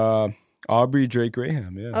 Aubrey Drake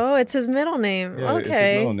Graham, yeah. Oh, it's his middle name. Yeah, okay. It's his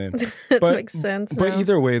middle name. That makes sense. But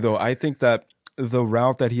either way, though, I think that the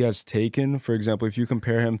route that he has taken, for example, if you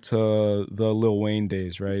compare him to the Lil Wayne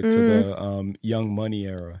days, right, to the Young Money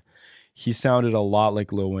era, he sounded a lot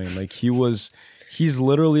like Lil Wayne. Like he's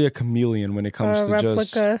literally a chameleon when it comes to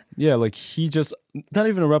replica. like he just, not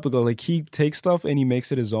even a replica, like he takes stuff and he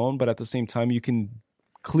makes it his own, but at the same time, you can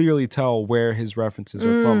clearly tell where his references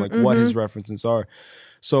are from, like what his references are.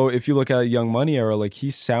 So if you look at Young Money era, like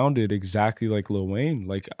he sounded exactly like Lil Wayne.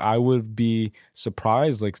 Like I would be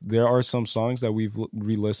surprised. Like there are some songs that we've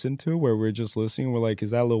re-listened to where we're just listening. We're like,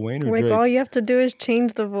 is that Lil Wayne or Like Drake? all you have to do is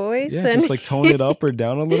change the voice. Yeah, and just like tone it up or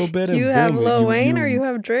down a little bit. you and have boom, Lil Wayne or you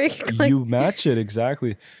have Drake. Like, you match it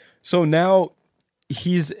exactly. So now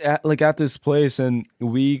he's at this place, and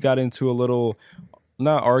we got into a little,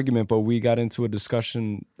 not argument, but we got into a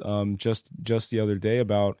discussion just the other day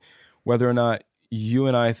about whether or not you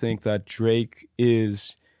and I think that Drake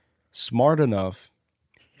is smart enough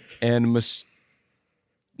and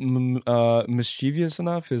mischievous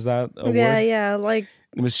enough. Is that a word? yeah, like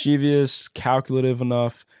Mischievous, calculative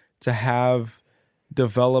enough to have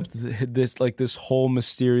developed this whole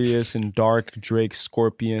mysterious and dark Drake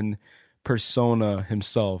Scorpion persona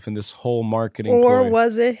himself, and this whole marketing or ploy.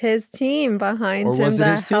 was it his team behind Or him was it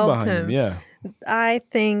that his team helped behind him? Yeah. I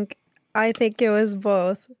think it was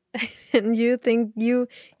both. And you think you're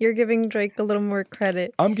giving Drake a little more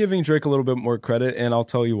credit. I'm giving Drake a little bit more credit, and I'll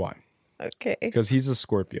tell you why. Okay. Because he's a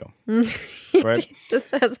Scorpio. Right?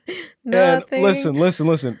 This has And nothing.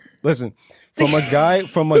 listen. From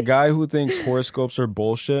a guy who thinks horoscopes are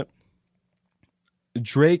bullshit,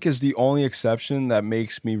 Drake is the only exception that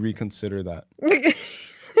makes me reconsider that.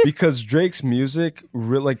 Because Drake's music,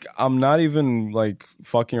 like, I'm not even like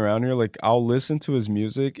fucking around here. Like, I'll listen to his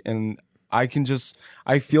music and I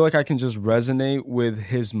feel like I can just resonate with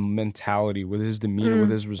his mentality, with his demeanor, with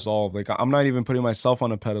his resolve. Like, I'm not even putting myself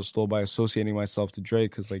on a pedestal by associating myself to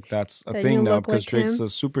Drake, because like that's a That thing you now, look because like Drake's him. a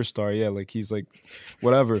superstar. Yeah, like he's like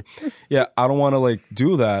whatever. Yeah, I don't want to like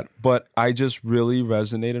do that, but I just really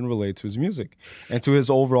resonate and relate to his music and to his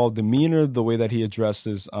overall demeanor, the way that he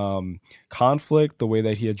addresses conflict, the way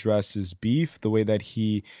that he addresses beef, the way that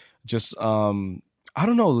he just I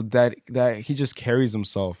don't know, that he just carries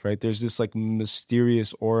himself, right? There's this like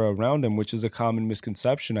mysterious aura around him, which is a common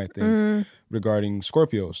misconception, I think, regarding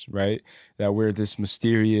Scorpios, right? That we're this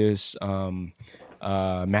mysterious,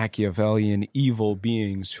 Machiavellian, evil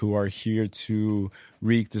beings who are here to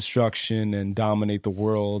wreak destruction and dominate the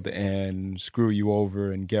world and screw you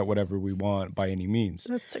over and get whatever we want by any means.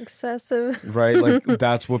 That's excessive. Right? Like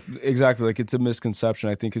that's what exactly, like it's a misconception.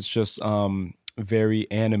 I think it's just very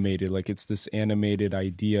animated, like it's this animated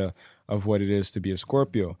idea of what it is to be a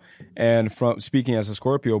Scorpio. And from speaking as a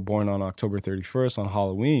Scorpio born on October 31st on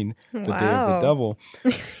Halloween, the day of the Wow. devil,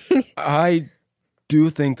 I do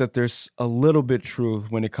think that there's a little bit truth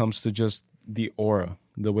when it comes to just the aura,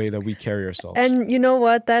 the way that we carry ourselves. And you know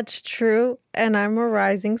what? That's true. And I'm a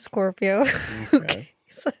rising Scorpio. Okay.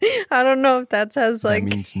 So, I don't know if that says like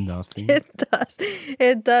that means nothing. it does.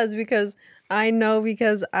 It does, because I know,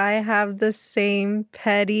 because I have the same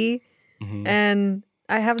petty and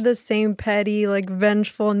I have the same petty, like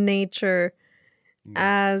vengeful nature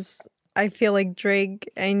as I feel like Drake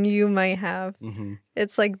and you might have.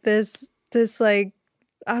 It's like this like,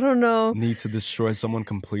 I don't know. Need to destroy someone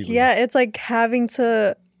completely. Yeah, it's like having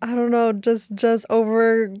to, I don't know, just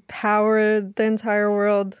overpower the entire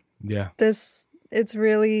world. Yeah.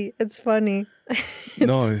 It's funny.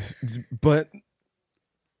 No, but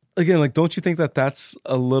again, like, don't you think that that's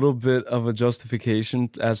a little bit of a justification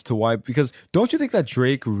as to why? Because don't you think that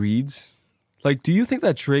Drake reads? Like, do you think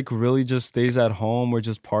that Drake really just stays at home or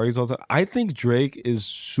just parties all the time? I think Drake is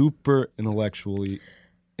super intellectually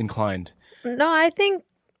inclined No, I think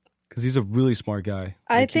because he's a really smart guy.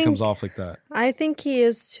 I Like, he comes think- off like that. I think he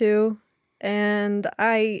is too, and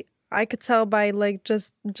I could tell by like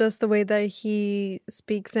just the way that he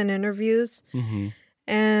speaks in interviews,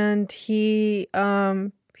 and he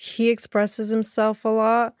expresses himself a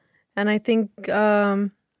lot, and I think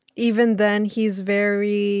even then he's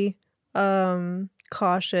very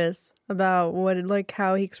cautious about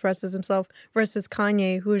how he expresses himself versus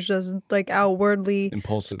Kanye, who's just like outwardly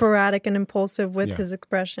Impulsive. sporadic and impulsive with Yeah. his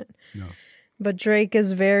expression. No. But Drake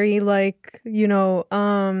is very like,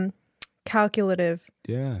 calculative.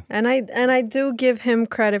 Yeah. And I do give him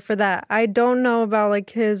credit for that. I don't know about like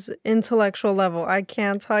his intellectual level. I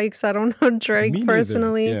can't tell you because I don't know Drake Me neither.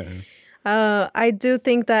 personally. Yeah. I do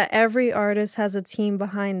think that every artist has a team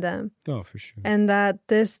behind them, No, for sure. and that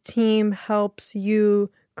this team helps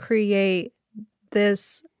you create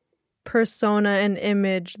this persona and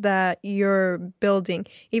image that you're building.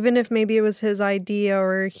 Even if maybe it was his idea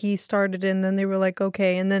or he started it and then they were like,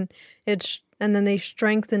 okay, and then they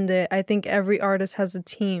strengthened it. I think every artist has a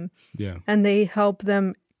team, Yeah. and they help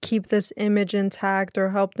them keep this image intact or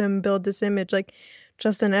help them build this image. Like,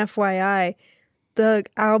 just an FYI, the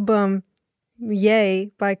album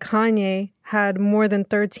Yay by Kanye had more than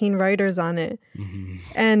 13 writers on it.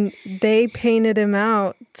 And they painted him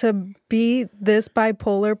out to be this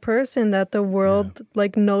bipolar person that the world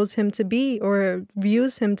like knows him to be or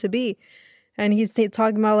views him to be. And he's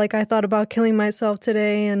talking about like, I thought about killing myself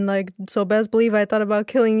today, and like, so best believe I thought about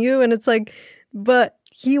killing you. And it's like, but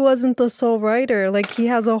he wasn't the sole writer. Like, he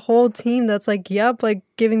has a whole team that's like, yep, like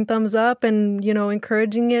giving thumbs up and, you know,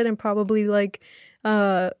 encouraging it and probably like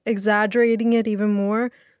exaggerating it even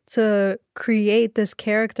more to create this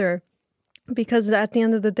character. Because at the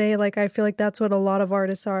end of the day, like, I feel like that's what a lot of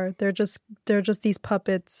artists are. They're just these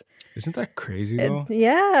puppets. Isn't that crazy though?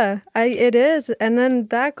 It is. And then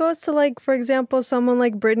that goes to, like, for example, someone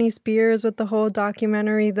like Britney Spears with the whole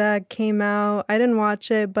documentary that came out. I didn't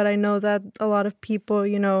watch it, but I know that a lot of people,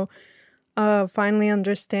 you know, finally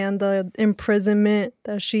understand the imprisonment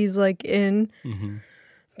that she's like in,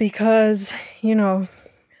 because, you know,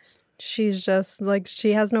 she's just like,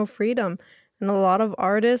 she has no freedom. And a lot of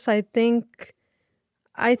artists, I think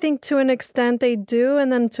to an extent they do,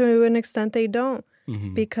 and then to an extent they don't,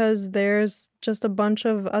 because there's just a bunch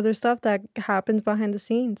of other stuff that happens behind the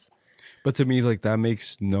scenes. But to me, like, that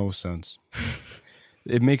makes no sense.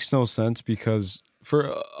 It makes no sense because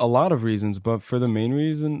for a lot of reasons, but for the main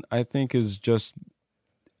reason, I think, is just,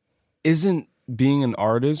 isn't being an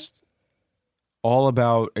artist all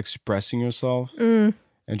about expressing yourself?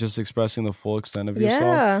 And just expressing the full extent of yourself.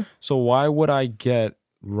 Yeah. So why would I get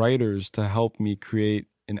writers to help me create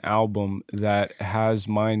an album that has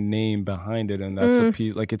my name behind it, and that's a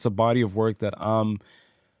piece, like, it's a body of work that I'm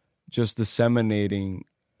just disseminating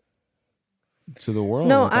to the world?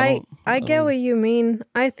 No, Like, I get what you mean.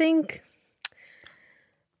 I think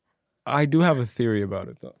I do have a theory about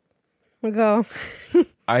it though. Go.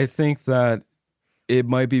 I think that it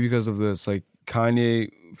might be because of this, like,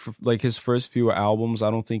 Kanye, like his first few albums, I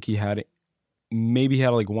don't think he had, maybe he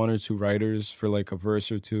had like one or two writers for like a verse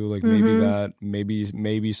or two, like maybe that,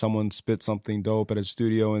 maybe someone spit something dope at a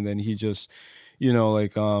studio and then he just, you know,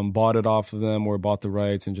 like bought it off of them or bought the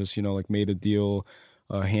rights and just, you know, like made a deal,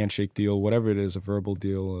 a handshake deal, whatever it is, a verbal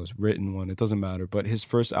deal, a written one, it doesn't matter. But his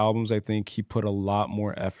first albums, I think he put a lot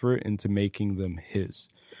more effort into making them his.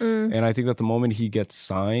 And I think that the moment he gets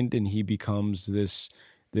signed and he becomes this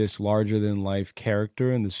larger than life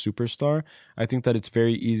character and the superstar, I think that it's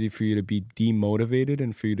very easy for you to be demotivated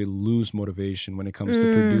and for you to lose motivation when it comes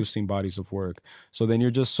to producing bodies of work. So then you're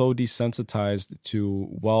just so desensitized to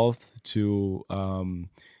wealth, to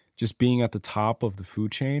just being at the top of the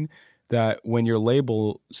food chain, that when your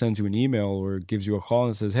label sends you an email or gives you a call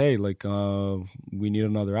and says, hey, like, we need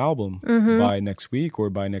another album by next week or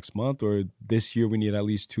by next month, or this year we need at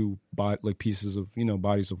least two pieces of, you know,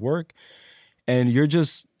 bodies of work. And you're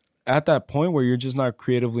just at that point where you're just not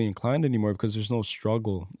creatively inclined anymore because there's no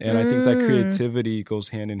struggle. And I think that creativity goes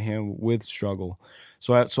hand in hand with struggle.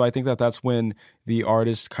 So I think that that's when the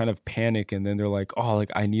artists kind of panic and then they're like, oh,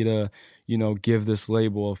 like, I need to, you know, give this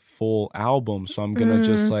label a full album. So I'm going to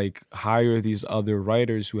just like hire these other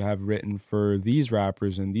writers who have written for these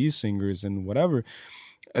rappers and these singers and whatever,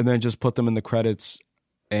 and then just put them in the credits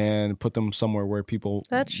and put them somewhere where people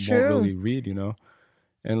won't really read, you know?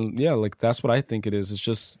 And yeah, like, that's what I think it is. It's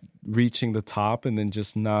just reaching the top and then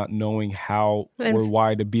just not knowing how or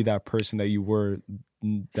why to be that person that you were.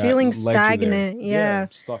 That feeling stagnant. Yeah.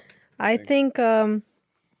 Stuck. I think that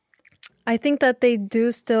they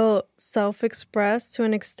do still self-express to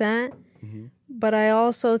an extent, but I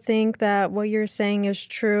also think that what you're saying is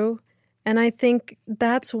true. And I think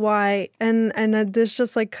that's why, and this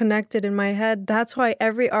just like connected in my head, that's why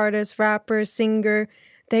every artist, rapper, singer,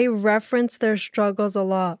 they reference their struggles a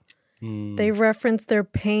lot. They reference their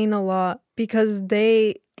pain a lot because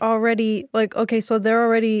they already, like, okay, so they're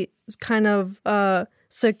already kind of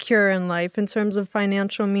secure in life in terms of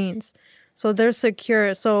financial means. So they're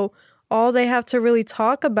secure. So all they have to really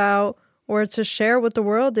talk about or to share with the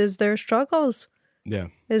world is their struggles. Yeah.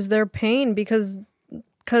 Is their pain, because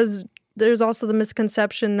there's also the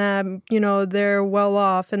misconception that, you know, they're well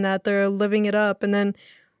off and that they're living it up. And then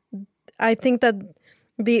I think that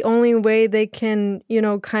the only way they can, you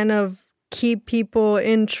know, kind of keep people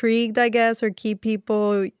intrigued, I guess, or keep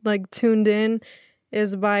people like tuned in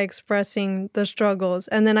is by expressing the struggles.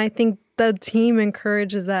 And then I think the team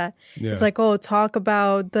encourages that. Yeah. It's like, oh, talk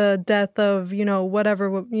about the death of, you know,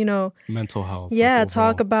 whatever, you know. Mental health. Yeah,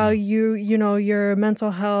 talk about you know, your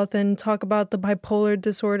mental health, and talk about the bipolar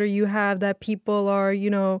disorder you have that people are,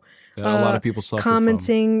 you know, a lot of people suffer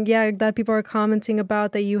commenting. From. That people are commenting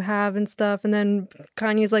about that you have and stuff. And then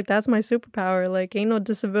Kanye's like, that's my superpower. Like, ain't no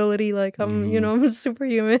disability. Like, I'm, you know, I'm a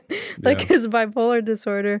superhuman. Like, his bipolar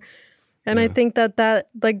disorder. And I think that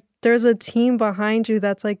like there's a team behind you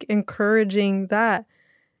that's like encouraging that.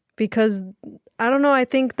 Because I don't know, I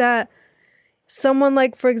think that someone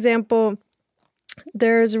like, for example,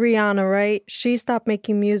 there's Rihanna, right? She stopped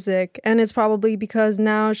making music, and it's probably because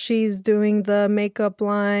now she's doing the makeup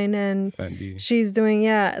line and Fendi. she's doing,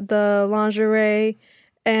 the lingerie,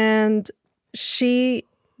 and she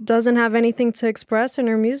doesn't have anything to express in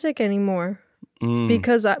her music anymore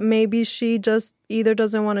because maybe she just either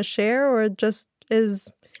doesn't want to share or just is.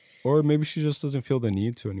 Or maybe she just doesn't feel the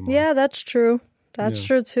need to anymore. Yeah, that's true. That's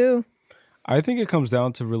true too. I think it comes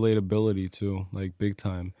down to relatability too, like big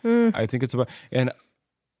time. I think it's about, and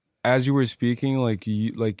as you were speaking, like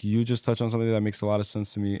you just touched on something that makes a lot of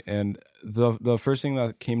sense to me. And the first thing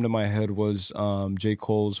that came to my head was J.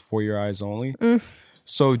 Cole's "For Your Eyes Only."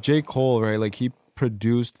 So J. Cole, right? Like he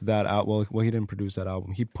produced that out. Well, he didn't produce that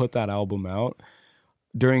album. He put that album out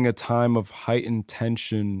during a time of heightened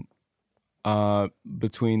tension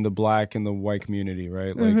between the black and the white community,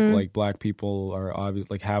 right? Like black people are obvious,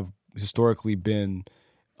 like have historically been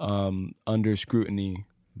under scrutiny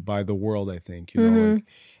by the world, I think, you know, like,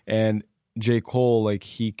 and J. Cole, like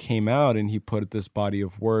he came out and he put this body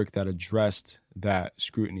of work that addressed that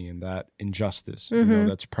scrutiny and that injustice, you know,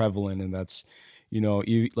 that's prevalent and that's, you know,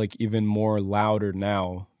 like even more louder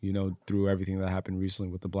now, you know, through everything that happened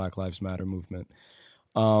recently with the Black Lives Matter movement.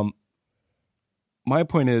 My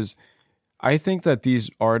point is, I think that these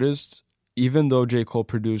artists, even though J. Cole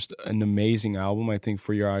produced an amazing album, I think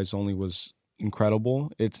For Your Eyes Only was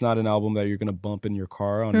incredible. It's not an album that you're going to bump in your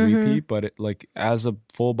car on repeat, but it, like as a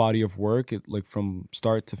full body of work, it, like from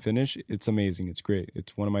start to finish, it's amazing. It's great.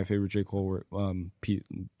 It's one of my favorite J. Cole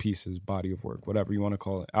pieces, body of work, whatever you want to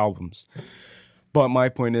call it, albums. But my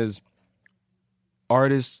point is,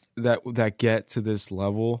 artists that get to this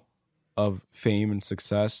level of fame and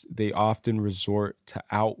success, they often resort to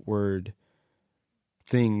outward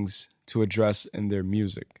things to address in their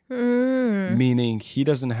music. Meaning he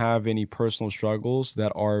doesn't have any personal struggles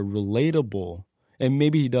that are relatable. And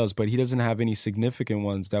maybe he does, but he doesn't have any significant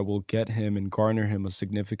ones that will get him and garner him a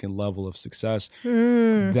significant level of success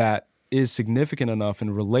that is significant enough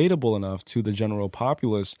and relatable enough to the general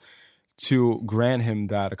populace to grant him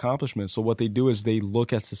that accomplishment. So what they do is they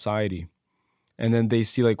look at society and then they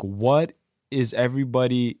see like, what is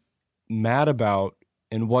everybody mad about?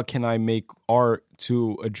 And what can I make art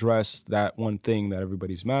to address that one thing that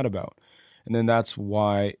everybody's mad about? And then that's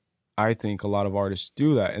why I think a lot of artists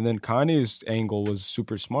do that. And then Kanye's angle was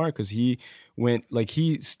super smart because he went, like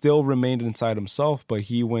he still remained inside himself, but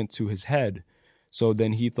he went to his head. So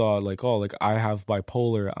then he thought like, oh, like I have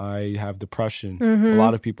bipolar, I have depression. A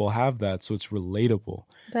lot of people have that. So it's relatable.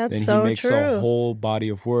 That's then so he makes true. a whole body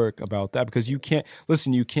of work about that because you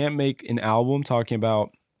can't make an album talking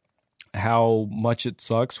about how much it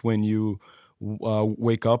sucks when you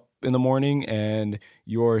wake up in the morning and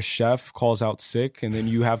your chef calls out sick and then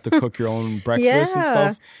you have to cook your own breakfast and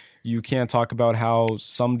stuff. You can't talk about how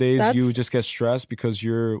some days you just get stressed because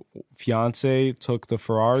your fiance took the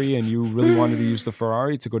Ferrari and you really wanted to use the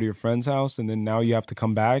Ferrari to go to your friend's house. And then now you have to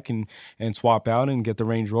come back and swap out and get the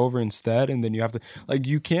Range Rover instead. And then you have to, like,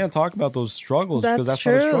 you can't talk about those struggles because that's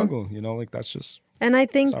not a struggle, you know, like that's just, and I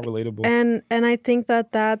think, it's not relatable. And I think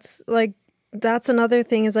that's like, that's another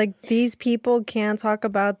thing is like these people can't talk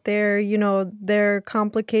about their, you know, their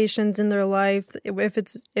complications in their life if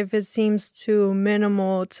it seems too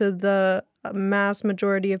minimal to the mass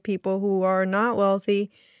majority of people who are not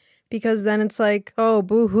wealthy, because then it's like, oh,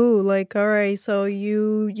 boo-hoo, like, all right, so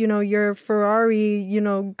you know, your Ferrari, you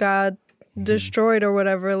know, got destroyed or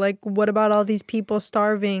whatever. Like, what about all these people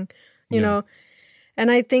starving, you know? And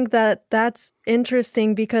I think that that's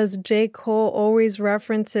interesting because J. Cole always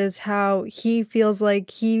references how he feels like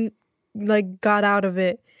he like got out of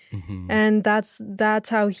it. And that's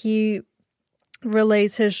how he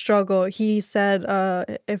relays his struggle. He said,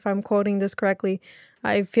 if I'm quoting this correctly,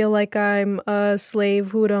 I feel like I'm a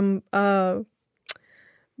slave who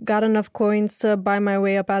got enough coins to buy my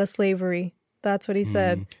way up out of slavery. That's what he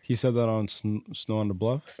said. He said that on Snow on the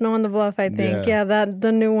Bluff? Snow on the Bluff, I think. Yeah, that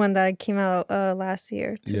the new one that came out last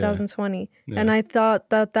year, 2020. And I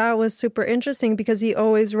thought that was super interesting because he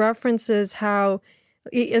always references how,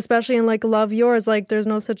 especially in like Love Yours, like there's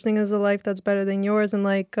no such thing as a life that's better than yours. And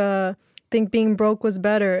like, think being broke was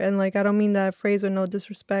better. And like, I don't mean that phrase with no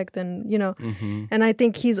disrespect and, you know, and I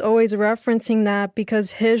think he's always referencing that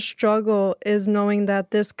because his struggle is knowing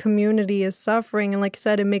that this community is suffering. And like I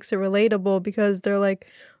said, it makes it relatable because they're like,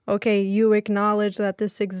 okay, you acknowledge that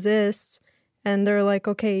this exists. And they're like,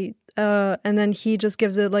 okay. And then he just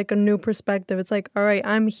gives it like a new perspective. It's like, all right,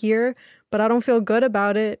 I'm here, but I don't feel good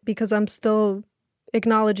about it because I'm still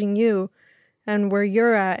acknowledging you. and where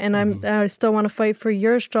you're at, and I still want to fight for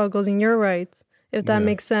your struggles and your rights, if that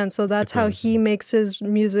makes sense. So that's how he makes his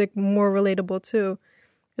music more relatable too.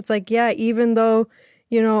 It's like, yeah, even though,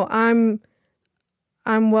 you know, I'm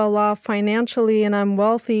well off financially and I'm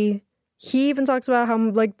wealthy, he even talks about how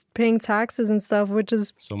I'm like paying taxes and stuff, which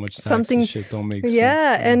is so much taxes something shit don't make sense.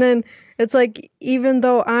 Yeah, and then it's like, even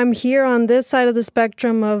though I'm here on this side of the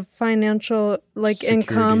spectrum of financial like Security,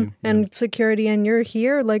 income and security, and you're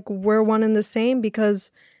here, like we're one and the same,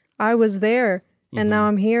 because I was there and now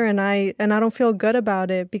I'm here, and I don't feel good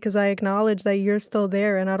about it because I acknowledge that you're still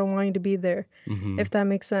there and I don't want you to be there, if that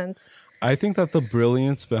makes sense. I think that the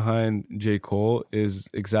brilliance behind J. Cole is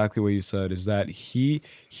exactly what you said, is that he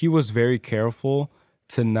was very careful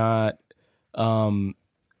to not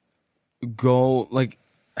go, like,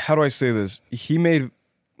 how do I say this? He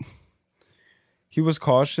was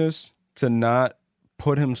cautious to not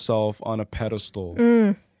put himself on a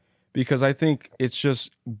pedestal. Because I think it's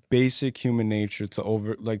just basic human nature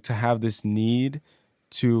to have this need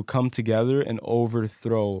to come together and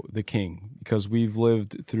overthrow the king, because we've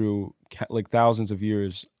lived through like thousands of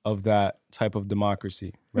years of that type of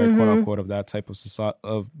democracy, right? Quote unquote, of that type of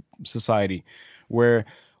society, where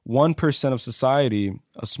 1% of society,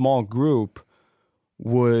 a small group,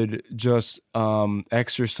 would just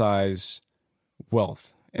exercise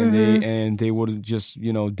wealth, and they would just,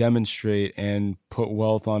 you know, demonstrate and put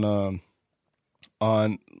wealth on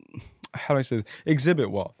how do I say this?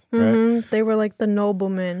 Exhibit wealth, right? They were like the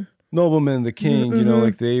noblemen, the king, you know,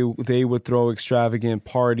 like they would throw extravagant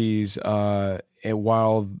parties, and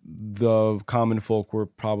while the common folk were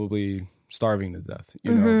probably starving to death,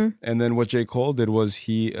 you know. And then what J. Cole did was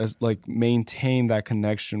he like maintained that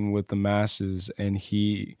connection with the masses, and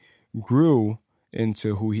he grew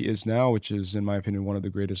into who he is now, which is, in my opinion, one of the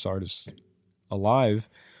greatest artists alive.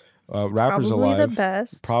 Rappers probably alive, the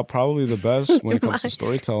best. Probably the best when it comes to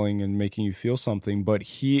storytelling and making you feel something. But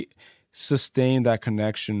he sustained that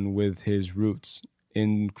connection with his roots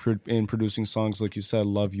in producing songs like you said,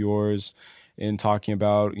 "Love Yours," in talking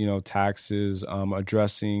about, you know, taxes,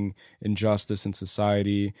 addressing injustice in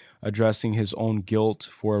society, addressing his own guilt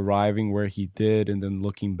for arriving where he did, and then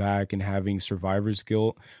looking back and having survivor's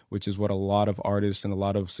guilt, which is what a lot of artists and a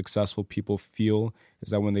lot of successful people feel, is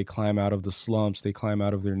that when they climb out of the slumps, they climb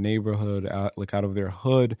out of their neighborhood, out of their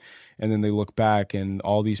hood, and then they look back and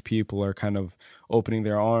all these people are kind of opening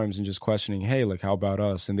their arms and just questioning, hey, like, how about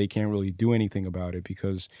us? And they can't really do anything about it,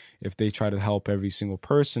 because if they try to help every single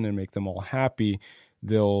person and make them all happy,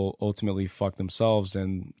 they'll ultimately fuck themselves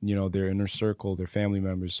and, you know, their inner circle, their family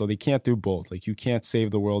members. So they can't do both. Like, you can't save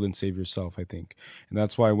the world and save yourself, I think. And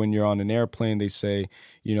that's why when you're on an airplane, they say,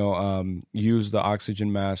 you know, use the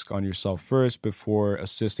oxygen mask on yourself first before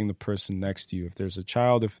assisting the person next to you. If there's a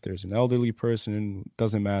child, if there's an elderly person, it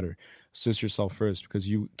doesn't matter. Assist yourself first, because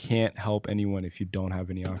you can't help anyone if you don't have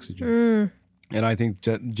any oxygen. And I think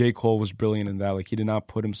J. Cole was brilliant in that. Like, he did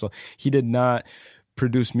not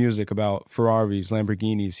produce music about Ferraris,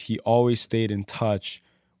 Lamborghinis. He always stayed in touch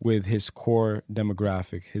with his core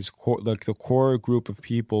demographic, the core group of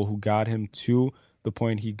people who got him to the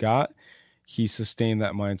point he got. He sustained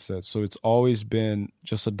that mindset. So it's always been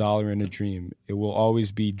just a dollar and a dream. It will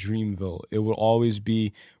always be Dreamville. It will always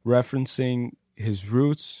be referencing his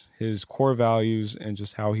roots, his core values, and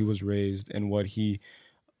just how he was raised and what he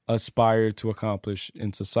aspired to accomplish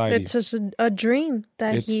in society. It's just a dream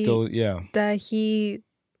that it's still, that he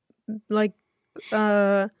like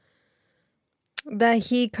that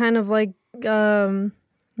he kind of like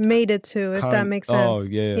made it to, if that makes sense. Oh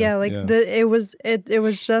yeah, like it was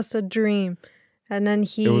just a dream, and then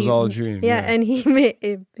it was all a dream. And he made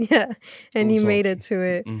it, and he made it to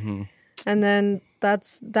it. And then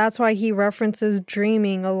that's why he references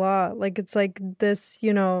dreaming a lot. Like, it's like this,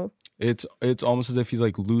 you know. It's almost as if he's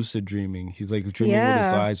like lucid dreaming. He's like dreaming with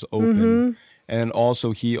his eyes open. And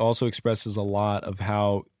also he also expresses a lot of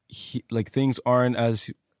how things aren't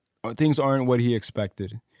what he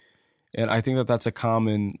expected. And I think that that's a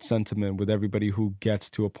common sentiment with everybody who gets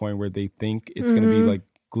to a point where they think it's going to be like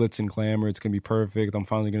glitz and glamour, it's going to be perfect, I'm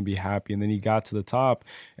finally going to be happy. And then he got to the top,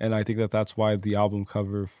 and I think that that's why the album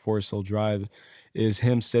cover, Forest Hill Drive, is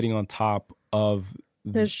him sitting on top of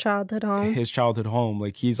his childhood home.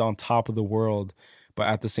 Like, he's on top of the world, but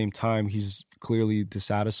at the same time he's clearly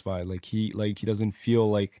dissatisfied. Like he doesn't feel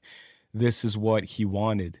like this is what he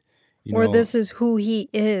wanted, or this is who he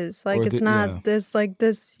is. Like, it's not this, like,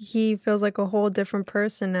 this, he feels like a whole different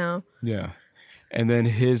person now. Yeah. And then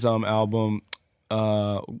his album,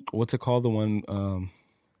 what's it called, the one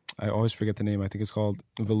I always forget the name, I think it's called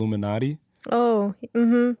Villuminati. Oh,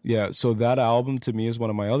 mm-hmm. Yeah, so that album to me is one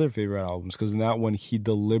of my other favorite albums because in that one he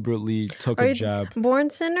deliberately took Are a you jab. Born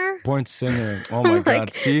Sinner? Born Sinner. Oh my God!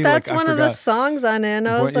 Like, See, that's like, one I of the forgot. songs on it. And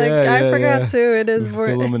I was Born- like, yeah, I yeah, forgot yeah. too. It is With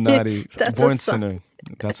Illuminati. That's Born a song. Sinner.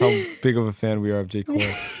 That's how big of a fan we are of J.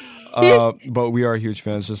 Cole. But we are huge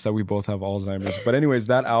fans, just that we both have Alzheimer's. But anyways,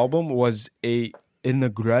 that album was an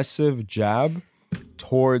aggressive jab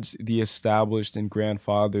towards the established and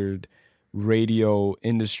grandfathered radio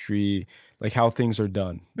industry, like how things are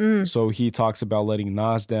done. So he talks about letting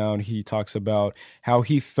Nas down. He talks about how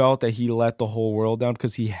he felt that he let the whole world down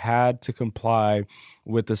because he had to comply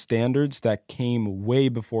with the standards that came way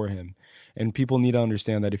before him. And people need to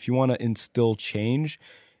understand that if you want to instill change,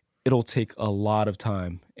 it'll take a lot of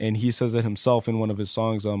time. And he says it himself in one of his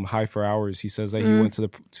songs, High for Hours. He says that he went to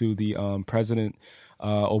the president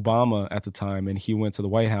Obama at the time, and he went to the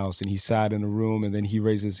White House and he sat in a room and then he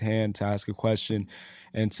raised his hand to ask a question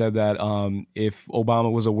and said that if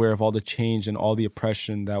Obama was aware of all the change and all the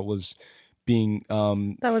oppression that was being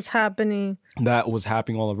that was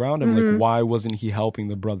happening all around him, like why wasn't he helping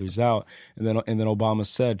the brothers out? And then Obama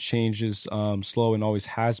said change is slow and always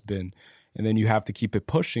has been, and then you have to keep it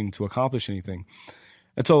pushing to accomplish anything.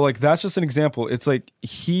 And so like that's just an example. It's like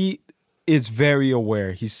he is very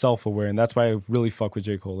aware. He's self-aware, and that's why I really fuck with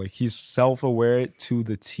J. Cole. Like he's self-aware to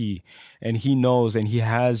the T, and he knows, and he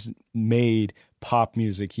has made pop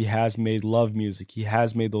music. He has made love music. He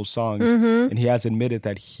has made those songs, and he has admitted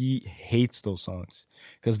that he hates those songs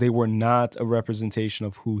because they were not a representation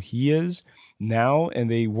of who he is now, and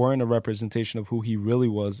they weren't a representation of who he really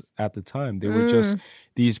was at the time. They were just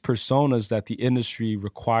these personas that the industry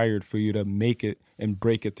required for you to make it and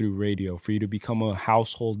break it through radio. For you to become a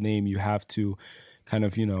household name, you have to kind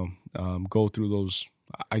of, go through those,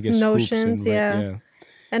 I guess, notions. hoops and, Yeah.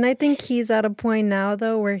 And I think he's at a point now,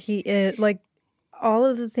 though, where he is, like, all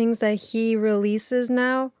of the things that he releases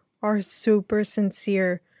now are super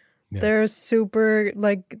sincere. Yeah. They're super,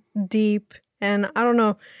 like, deep. And I don't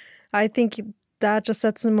know. I think that just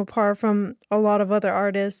sets him apart from a lot of other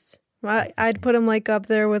artists. I'd put him like up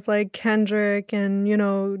there with like Kendrick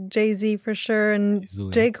and, Jay-Z for sure. And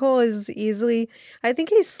Easily. J. Cole is easily, I think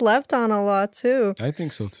he's slept on a lot too. I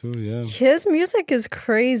think so too, yeah. His music is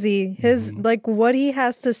crazy. His like what he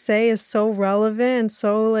has to say is so relevant and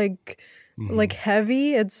so like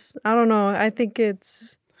heavy. It's, I don't know. I think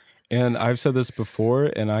it's. And I've said this before,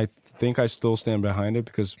 and I think I still stand behind it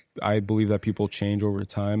because I believe that people change over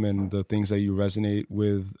time, and the things that you resonate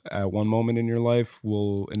with at one moment in your life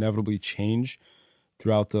will inevitably change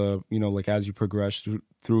throughout the, like as you progress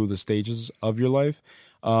through the stages of your life.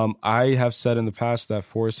 I have said in the past that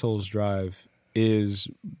Forest Hills Drive is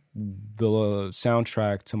the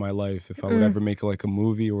soundtrack to my life. If I would ever make like a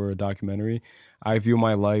movie or a documentary, I view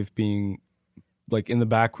my life being like in the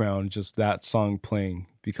background, just that song playing,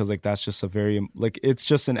 because like that's just a very, like it's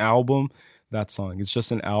just an album, that song. It's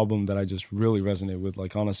just an album that I just really resonate with,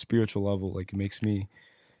 like on a spiritual level. Like it makes me,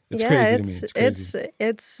 it's crazy to me. It's crazy.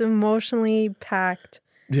 It's emotionally packed.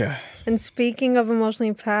 Yeah. And speaking of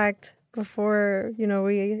emotionally packed, before,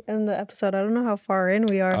 we end the episode, I don't know how far in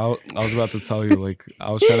we are. I was about to tell you, like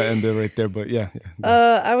I was trying to end it right there, but yeah.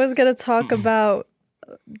 I was going to talk about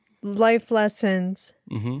life lessons.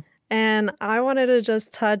 And I wanted to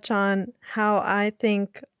just touch on how I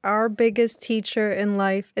think our biggest teacher in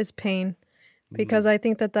life is pain, because I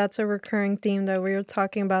think that that's a recurring theme that we were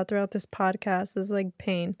talking about throughout this podcast is like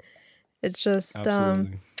pain. It's just,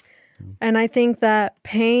 Absolutely. And I think that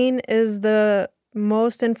pain is the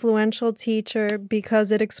most influential teacher because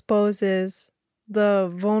it exposes the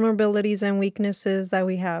vulnerabilities and weaknesses that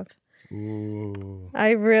we have. Ooh.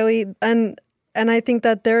 I really, and I think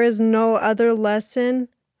that there is no other lesson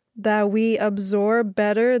that we absorb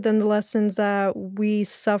better than the lessons that we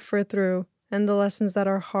suffer through and the lessons that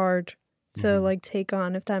are hard to like take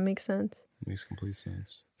on, if that makes sense. Makes complete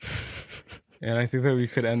sense. And I think that we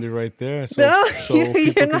could end it right there. So, No, so you're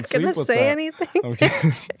people not can going to sleep with say that. anything. I'm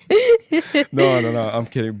kidding. No, I'm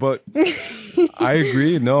kidding. But I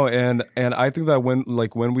agree. No, and I think that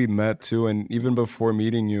when we met too, and even before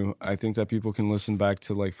meeting you, I think that people can listen back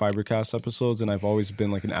to like Fibercast episodes, and I've always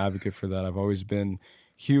been like an advocate for that. I've always been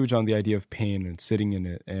huge on the idea of pain and sitting in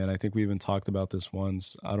it. And I think we even talked about this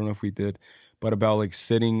once. I don't know if we did, but about like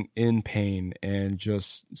sitting in pain and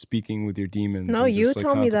just speaking with your demons. No, and you just, like,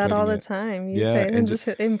 told me that all the contemplating time. You Yeah, say and it's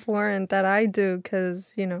important that I do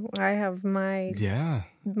because, I have my Yeah.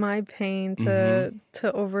 my pain to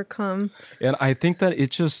overcome. And I think that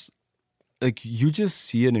it just, like, you just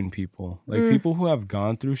see it in people. Like, people who have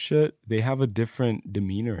gone through shit, they have a different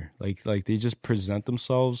demeanor. Like they just present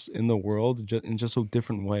themselves in the world in just a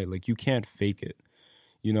different way. Like, you can't fake it.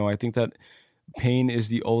 You know, I think that pain is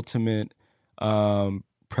the ultimate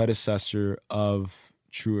predecessor of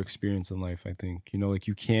true experience in life, I think. You know, like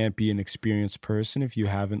you can't be an experienced person if you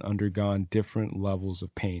haven't undergone different levels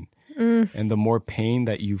of pain. And the more pain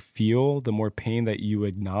that you feel, the more pain that you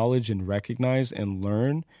acknowledge and recognize and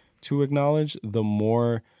learn to acknowledge, the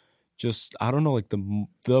more just, I don't know, like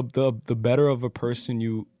the better of a person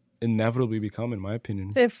you inevitably become, in my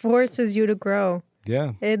opinion. It forces you to grow.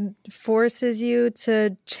 Yeah. It forces you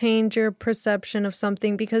to change your perception of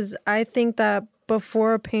something, because I think that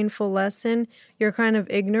before a painful lesson, you're kind of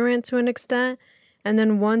ignorant to an extent. And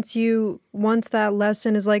then once that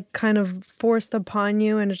lesson is like kind of forced upon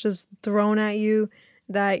you and it's just thrown at you,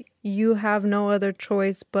 that you have no other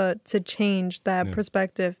choice but to change that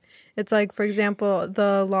perspective. It's like, for example,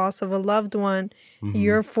 the loss of a loved one.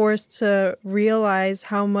 You're forced to realize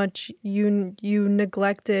how much you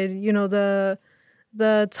neglected, you know, the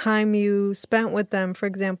time you spent with them, for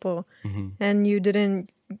example, and you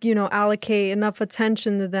didn't, you know, allocate enough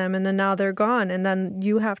attention to them, and then now they're gone, and then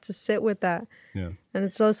you have to sit with that. Yeah. And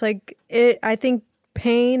it's just like I think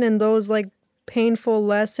pain and those like painful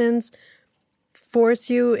lessons force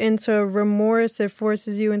you into remorse. It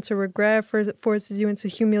forces you into regret. It forces you into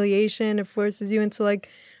humiliation. It forces you into like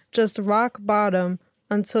just rock bottom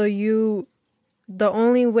until the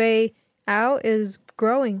only way out is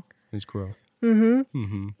growing. It's growth. And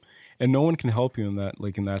no one can help you in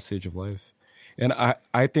that stage of life. And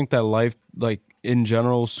I think that life, like in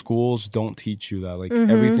general, schools don't teach you that. Like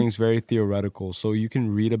everything's very theoretical. So you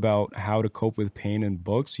can read about how to cope with pain in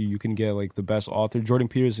books. You can get like the best author. Jordan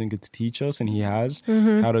Peterson gets to teach us, and he has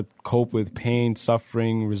how to cope with pain,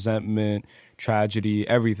 suffering, resentment, tragedy,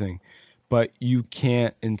 everything. But you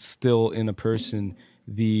can't instill in a person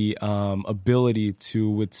the ability to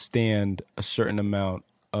withstand a certain amount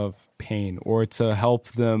of pain, or to help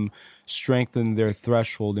them strengthen their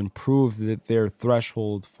threshold, improve their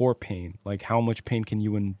threshold for pain. Like, how much pain can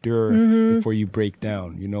you endure before you break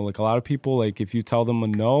down? You know, like a lot of people, like if you tell them a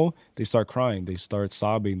no, they start crying, they start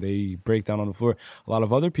sobbing, they break down on the floor. A lot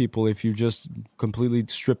of other people, if you just completely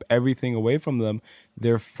strip everything away from them,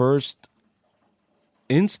 their first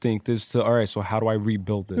instinct is to, all right, so how do I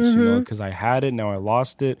rebuild this? You know, because I had it, now I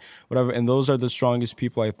lost it, whatever. And those are the strongest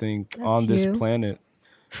people, I think, on this planet.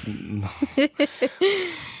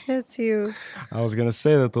 That's you. I was gonna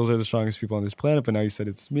say that those are the strongest people on this planet, but now you said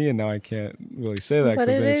it's me, and now I can't really say that because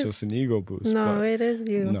then it's just an ego boost. No, it is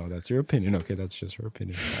you. No, that's your opinion. Okay, that's just her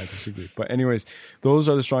opinion. I disagree. But anyways, those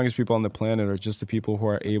are the strongest people on the planet, are just the people who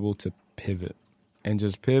are able to pivot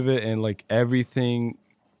and like everything.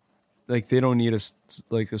 Like they don't need a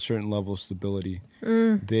certain level of stability.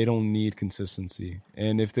 They don't need consistency.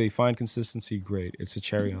 And if they find consistency, great. It's a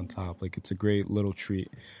cherry on top. Like it's a great little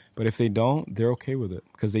treat. But if they don't, they're okay with it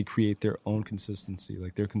because they create their own consistency.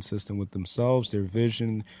 Like they're consistent with themselves, their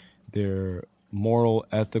vision, their moral,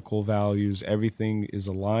 ethical values. Everything is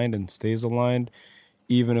aligned and stays aligned,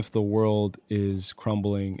 even if the world is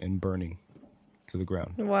crumbling and burning to the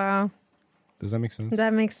ground. Wow. Does that make sense?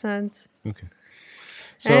 That makes sense. Okay.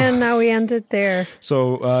 So, and now we end it there.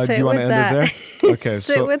 So do you want to end it there? Okay.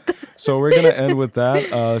 So we're going to end with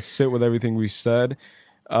that. Sit with everything we said.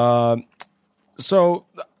 So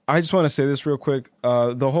I just want to say this real quick.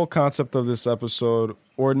 The whole concept of this episode,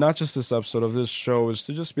 or not just this episode, of this show, is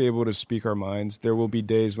to just be able to speak our minds. There will be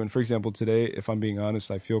days when, for example, today, if I'm being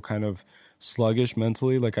honest, I feel kind of sluggish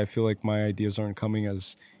mentally. Like I feel like my ideas aren't coming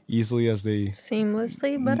as easily as they...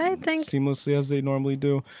 Seamlessly as they normally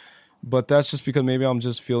do. But that's just because maybe I'm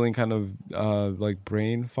just feeling kind of like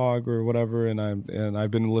brain fog or whatever, and I've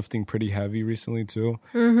been lifting pretty heavy recently too,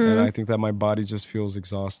 and I think that my body just feels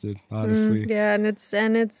exhausted, honestly. Yeah, and it's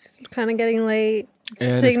kind of getting late.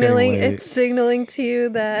 It's signaling to you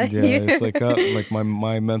that it's like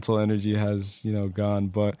my mental energy has gone.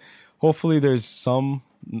 But hopefully there's some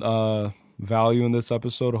value in this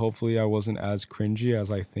episode. Hopefully I wasn't as cringy as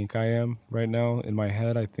I think I am right now in my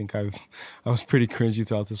head. I think I was pretty cringy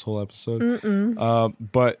throughout this whole episode.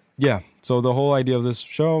 But yeah, so the whole idea of this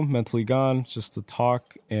show, Mentally Gone, just to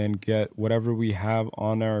talk and get whatever we have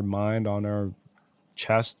on our mind, on our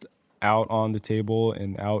chest, out on the table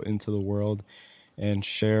and out into the world and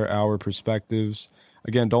share our perspectives.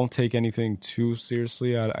 Again, don't take anything too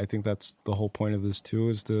seriously. I think that's the whole point of this too,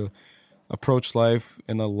 is to approach life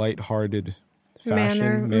in a lighthearted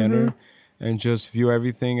manner, and just view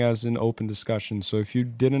everything as an open discussion. So if you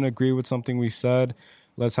didn't agree with something we said,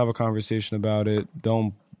 let's have a conversation about it.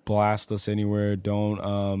 Don't blast us anywhere.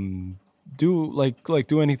 Don't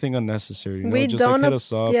do anything unnecessary. Hit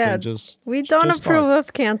us up. Yeah, and we don't approve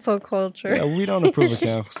of cancel culture. Yeah, we don't approve of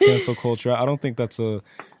cancel culture. I don't think that's a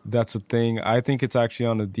that's a thing. I think it's actually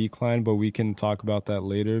on a decline, but we can talk about that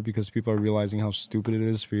later because people are realizing how stupid it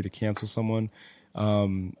is for you to cancel someone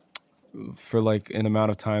for like an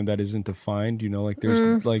amount of time that isn't defined. You know, like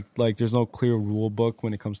there's like there's no clear rule book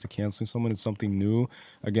when it comes to canceling someone. It's something new,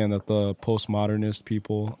 again, that the postmodernist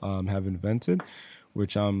people have invented,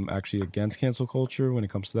 which I'm actually against cancel culture when it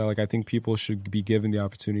comes to that. Like, I think people should be given the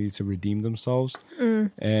opportunity to redeem themselves.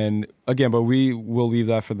 And again, but we will leave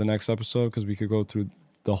that for the next episode because we could go through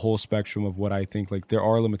the whole spectrum of what I think. Like, there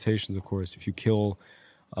are limitations, of course. If you kill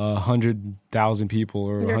 100,000 people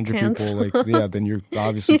or 100 people, like, yeah, then you're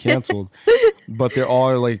obviously canceled. But there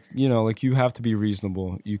are, like, you know, like, you have to be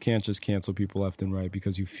reasonable. You can't just cancel people left and right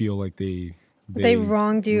because you feel like they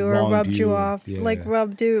wronged you or rubbed you off. Yeah. Like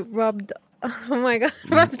rubbed oh my god,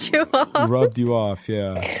 rubbed you off. Rubbed you off,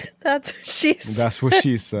 yeah. That's what she said. That's what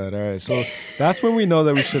she said. All right. So that's when we know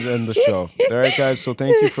that we should end the show. All right, guys. So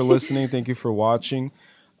thank you for listening. Thank you for watching.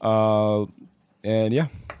 And yeah.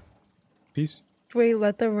 Peace. Wait,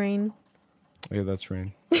 let the rain. Yeah, that's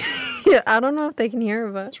rain. Yeah, I don't know if they can hear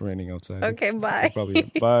it, but It's raining outside. okay, bye.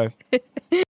 Probably. Bye.